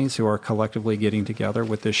families who are collectively getting together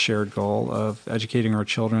with this shared goal of educating our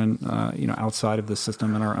children, outside of the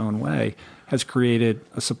system in our own way, has created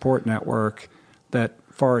a support network that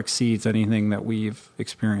far exceeds anything that we've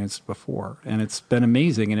experienced before. And it's been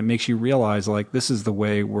amazing. And it makes you realize, like, this is the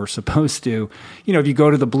way we're supposed to, if you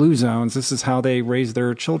go to the blue zones, this is how they raise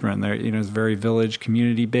their children. They're, it's very village,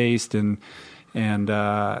 community based. And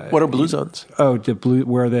what are blue zones? Oh, the blue,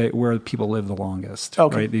 where people live the longest,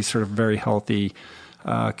 okay. Right? These sort of very healthy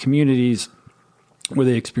communities where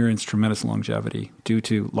they experience tremendous longevity due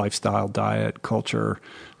to lifestyle, diet, culture.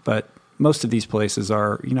 But most of these places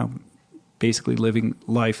are, basically living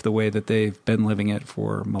life the way that they've been living it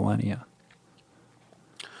for millennia.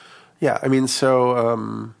 Yeah, I mean,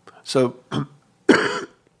 so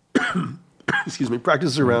excuse me,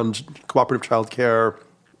 practices around cooperative childcare,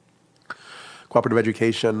 cooperative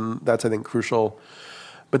education, that's, I think, crucial.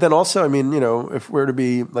 But then also, I mean, if we're to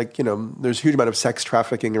be like, there's a huge amount of sex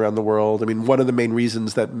trafficking around the world. I mean, one of the main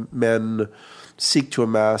reasons that men seek to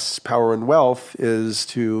amass power and wealth is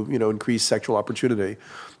to, increase sexual opportunity.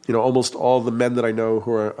 Almost all the men that I know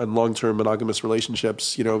who are in long-term monogamous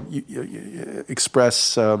relationships,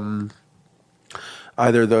 express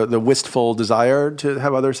either the wistful desire to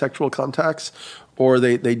have other sexual contacts, or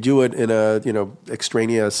they do it in a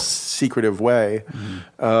extraneous, secretive way.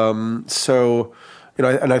 So,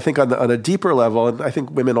 and I think on a deeper level, and I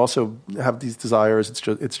think women also have these desires.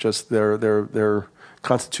 It's just they're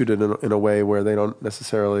constituted in a way where they don't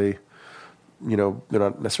necessarily. They're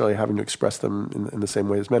not necessarily having to express them in the same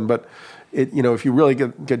way as men. But if you really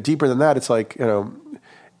get deeper than that, it's like,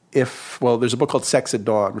 there's a book called Sex at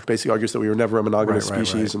Dawn, which basically argues that we were never a monogamous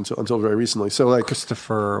species until very recently. So like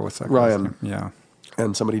Christopher, what's that? Ryan. Yeah.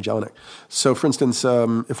 And somebody Jelinek. So for instance,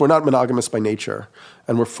 if we're not monogamous by nature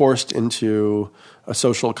and we're forced into a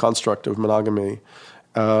social construct of monogamy,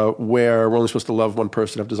 where we're only supposed to love one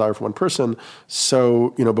person, have desire for one person.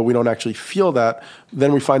 So, but we don't actually feel that.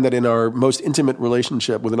 Then we find that in our most intimate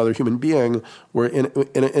relationship with another human being, we're in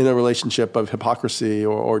a relationship of hypocrisy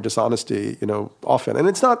or dishonesty, often. And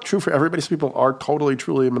it's not true for everybody. Some people are totally,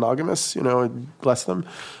 truly monogamous, bless them.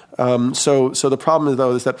 So the problem,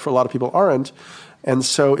 though, is that for a lot of people aren't. And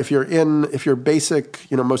so if your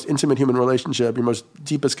basic, most intimate human relationship, your most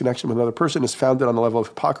deepest connection with another person is founded on a level of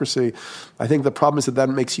hypocrisy, I think the problem is that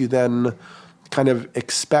makes you then kind of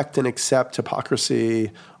expect and accept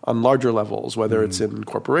hypocrisy on larger levels, whether it's in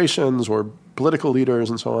corporations or political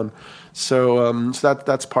leaders and so on. So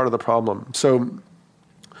that's part of the problem. So,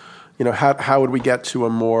 how would we get to a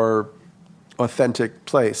more authentic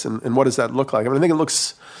place? And what does that look like? I think it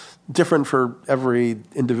looks different for every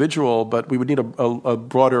individual, but we would need a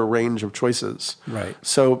broader range of choices. Right.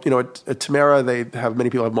 So, at Tamara, many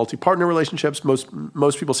people have multi-partner relationships.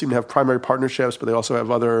 Most people seem to have primary partnerships, but they also have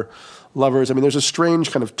other lovers. There's a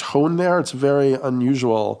strange kind of tone there. It's very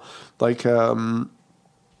unusual. Like the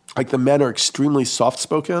men are extremely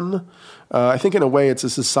soft-spoken. I think in a way it's a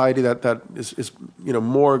society that is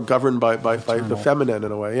more governed by the feminine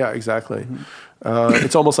in a way. Yeah, exactly. Mm-hmm.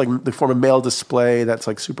 It's almost like the form of male display that's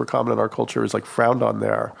like super common in our culture is like frowned on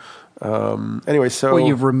there. Anyway, so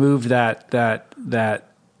you've removed that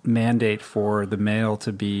mandate for the male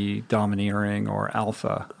to be domineering or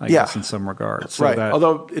alpha, I guess, in some regards. So right.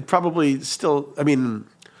 Although it probably still, we're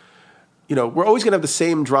always going to have the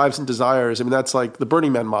same drives and desires. That's like the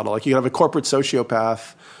Burning Man model. Like you have a corporate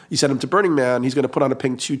sociopath. You send him to Burning Man. He's going to put on a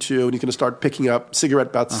pink tutu and he's going to start picking up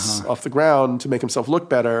cigarette butts off the ground to make himself look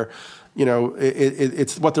better.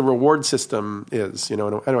 It's what the reward system is.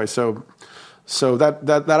 Anyway, so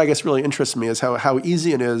that I guess really interests me is how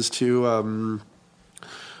easy it is to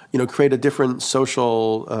create a different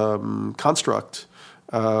social construct.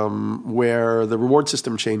 Where the reward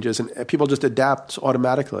system changes and people just adapt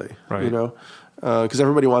automatically, right. Because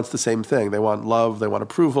everybody wants the same thing. They want love, they want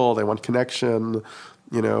approval, they want connection,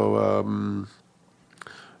 and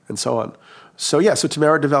so on. So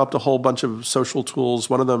Tamara developed a whole bunch of social tools.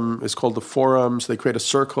 One of them is called the forums. They create a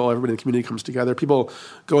circle. Everybody in the community comes together. People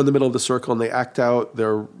go in the middle of the circle and they act out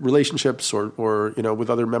their relationships or with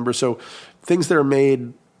other members. So things that are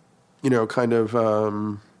made, that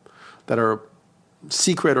are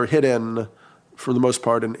secret or hidden for the most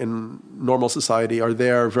part in normal society are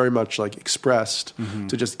there very much like expressed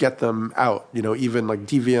to just get them out, even like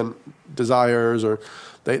deviant desires, or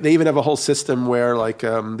they even have a whole system where like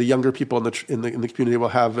the younger people in the community will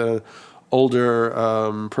have an older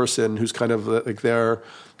person who's kind of like their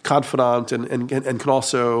confidant and can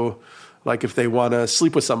also, like if they want to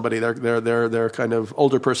sleep with somebody, their kind of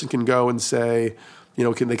older person can go and say,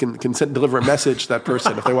 can deliver a message to that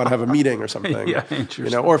person if they want to have a meeting or something. Yeah,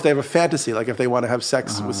 interesting. Or if they have a fantasy, like if they want to have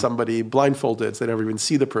sex with somebody blindfolded, so they never even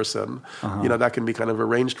see the person. That can be kind of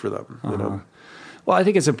arranged for them. Well, I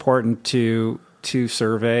think it's important to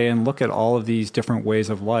survey and look at all of these different ways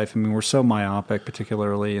of life. We're so myopic,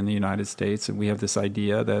 particularly in the United States, and we have this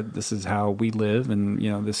idea that this is how we live, and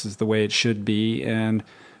this is the way it should be, and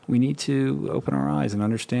we need to open our eyes and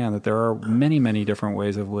understand that there are many, many different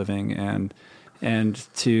ways of living, and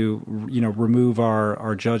to remove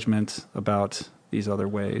our judgment about these other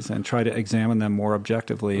ways and try to examine them more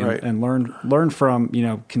objectively and learn from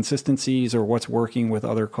consistencies or what's working with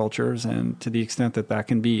other cultures, and to the extent that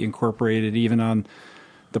can be incorporated even on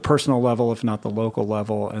the personal level, if not the local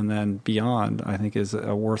level, and then beyond, I think is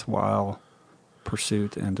a worthwhile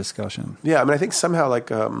pursuit and discussion. Yeah, I think somehow like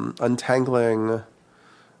untangling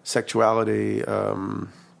sexuality.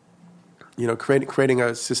 Creating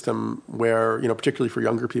a system where, particularly for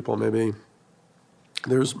younger people, maybe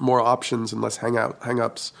there's more options and less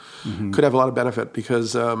hang-ups could have a lot of benefit,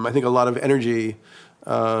 because I think a lot of energy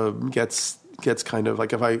gets kind of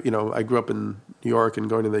like, if I grew up in New York and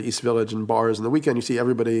going to the East Village and bars on the weekend, you see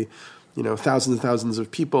everybody, thousands and thousands of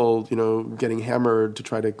people, getting hammered to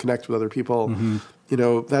try to connect with other people.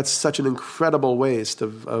 That's such an incredible waste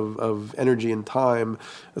of energy and time.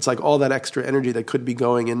 It's like all that extra energy that could be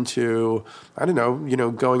going into, I don't know,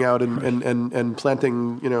 going out and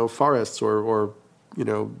planting, forests or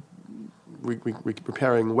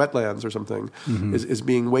repairing wetlands or something is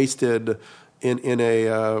being wasted in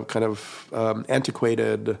a kind of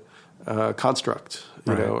antiquated construct,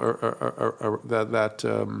 or that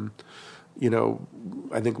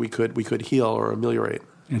I think we could heal or ameliorate.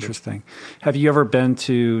 Interesting. Have you ever been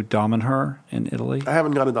to Damanhur in Italy? I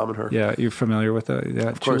haven't gone to Damanhur. Yeah, you're familiar with it? Yeah,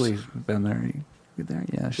 of course. Julie's been there. You there?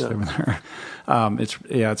 Yeah, she's been there.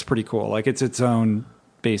 It's pretty cool. Like it's its own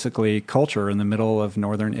basically culture in the middle of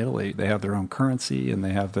northern Italy. They have their own currency, and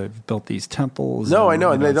they've built these temples. No, I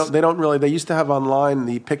know, and they don't really. They used to have online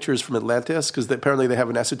the pictures from Atlantis because apparently they have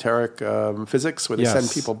an esoteric physics where they send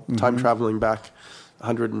people time traveling back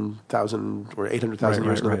 100,000 or 800,000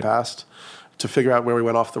 years into the past to figure out where we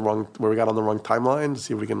got on the wrong timeline, to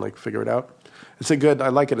see if we can figure it out. It's I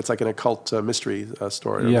like it. It's like an occult mystery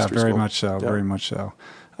story. Yeah, very much so. Yeah. Very much so.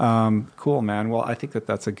 Cool, man. Well, I think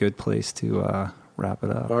that's a good place to wrap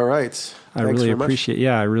it up. All right. I really appreciate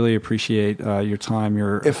your time.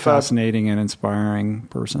 You're a fascinating and inspiring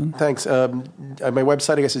person. Thanks. My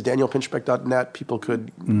website, I guess, is danielpinchbeck.net. People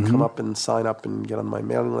could come up and sign up and get on my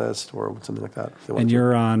mailing list or something like that. And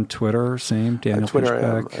you're on Twitter, same Daniel Twitter,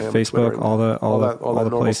 Pinchbeck, I am Facebook, Twitter, all the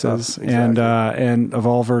places, stuff, exactly. and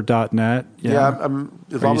Evolver.net. Yeah,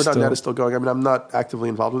 Evolver.net is still going. I mean, I'm not actively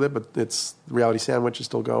involved with it, but it's Reality Sandwich is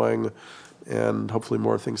still going, and hopefully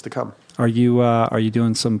more things to come. Are you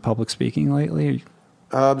doing some public speaking lately?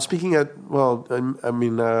 Speaking at, I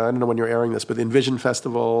don't know when you're airing this, but the Envision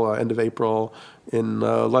Festival, end of April, in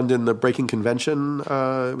London, the Breaking Convention,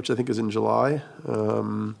 which I think is in July,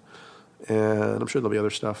 and I'm sure there'll be other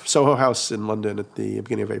stuff. Soho House in London at the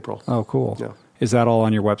beginning of April. Oh, cool. Yeah. Is that all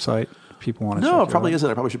on your website? People want to check No, it probably isn't.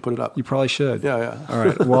 I probably should put it up. You probably should. Yeah. All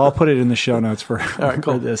right. Well, I'll put it in the show notes for, all right,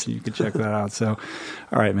 cool. for this, and you can check that out. So,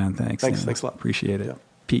 all right, man. Thanks a lot. Appreciate it. Yeah.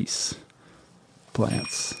 Peace.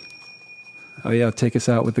 Plants. Oh, yeah. Take us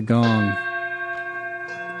out with the gong.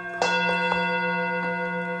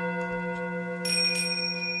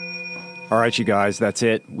 All right, you guys, that's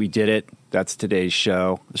it. We did it. That's today's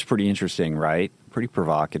show. It's pretty interesting, right? Pretty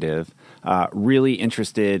provocative. Really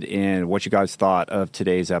interested in what you guys thought of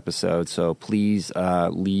today's episode. So please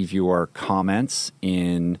leave your comments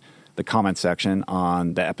in the comment section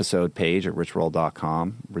on the episode page at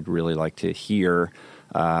richroll.com. We'd really like to hear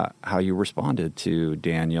how you responded to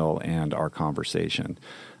Daniel and our conversation.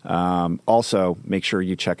 Also, make sure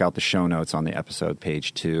you check out the show notes on the episode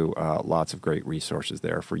page too. Lots of great resources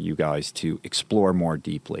there for you guys to explore more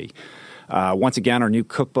deeply. Once again, our new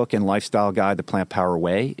cookbook and lifestyle guide, The Plant Power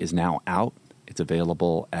Way, is now out. It's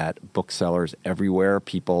available at booksellers everywhere.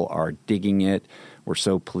 People are digging it. We're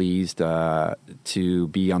so pleased to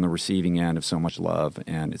be on the receiving end of so much love,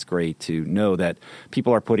 and it's great to know that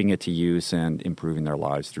people are putting it to use and improving their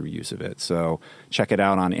lives through use of it. So check it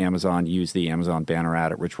out on Amazon. Use the Amazon banner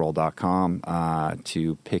ad at richroll.com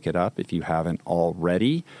to pick it up if you haven't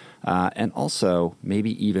already. And also,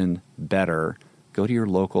 maybe even better, go to your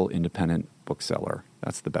local independent bookseller.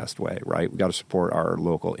 That's the best way, right? We got to support our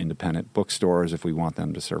local independent bookstores if we want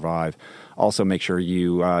them to survive. Also, make sure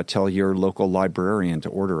you tell your local librarian to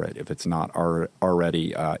order it if it's not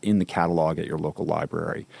already in the catalog at your local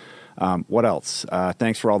library. What else?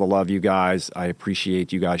 Thanks for all the love, you guys. I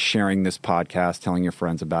appreciate you guys sharing this podcast, telling your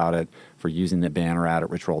friends about it, for using the banner ad at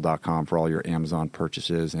richroll.com for all your Amazon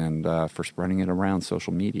purchases, and for spreading it around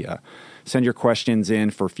social media. Send your questions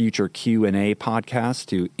in for future Q&A podcasts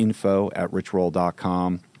to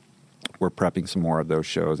info@richroll.com. We're prepping some more of those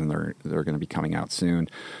shows, and they're going to be coming out soon.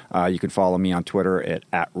 You can follow me on Twitter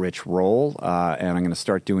at richroll, and I'm going to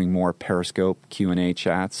start doing more Periscope Q&A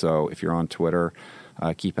chats. So if you're on Twitter,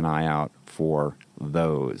 keep an eye out for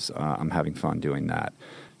those. I'm having fun doing that.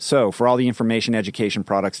 So for all the information, education,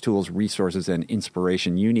 products, tools, resources, and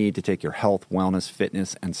inspiration you need to take your health, wellness,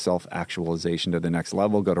 fitness, and self-actualization to the next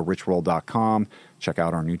level, go to richroll.com. Check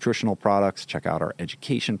out our nutritional products, check out our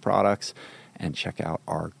education products, and check out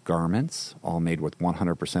our garments, all made with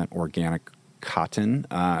 100% organic cotton.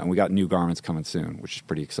 And we got new garments coming soon, which is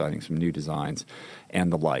pretty exciting, some new designs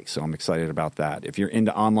and the like. So I'm excited about that. If you're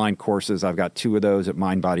into online courses, I've got 2 of those at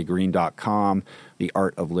mindbodygreen.com, The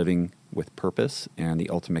Art of Living with Purpose and The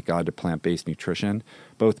Ultimate Guide to Plant-Based Nutrition,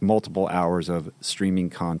 both multiple hours of streaming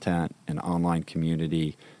content and online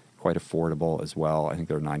community, quite affordable as well. I think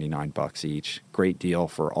they're $99 each. Great deal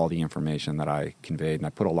for all the information that I conveyed, and I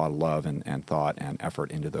put a lot of love and thought and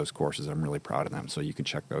effort into those courses. I'm really proud of them, so you can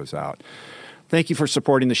check those out. Thank you for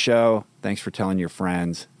supporting the show. Thanks for telling your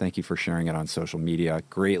friends. Thank you for sharing it on social media.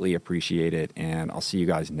 Greatly appreciate it, and I'll see you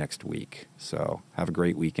guys next week. So have a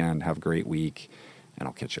great weekend, have a great week, and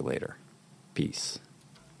I'll catch you later. Peace.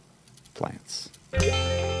 Plants.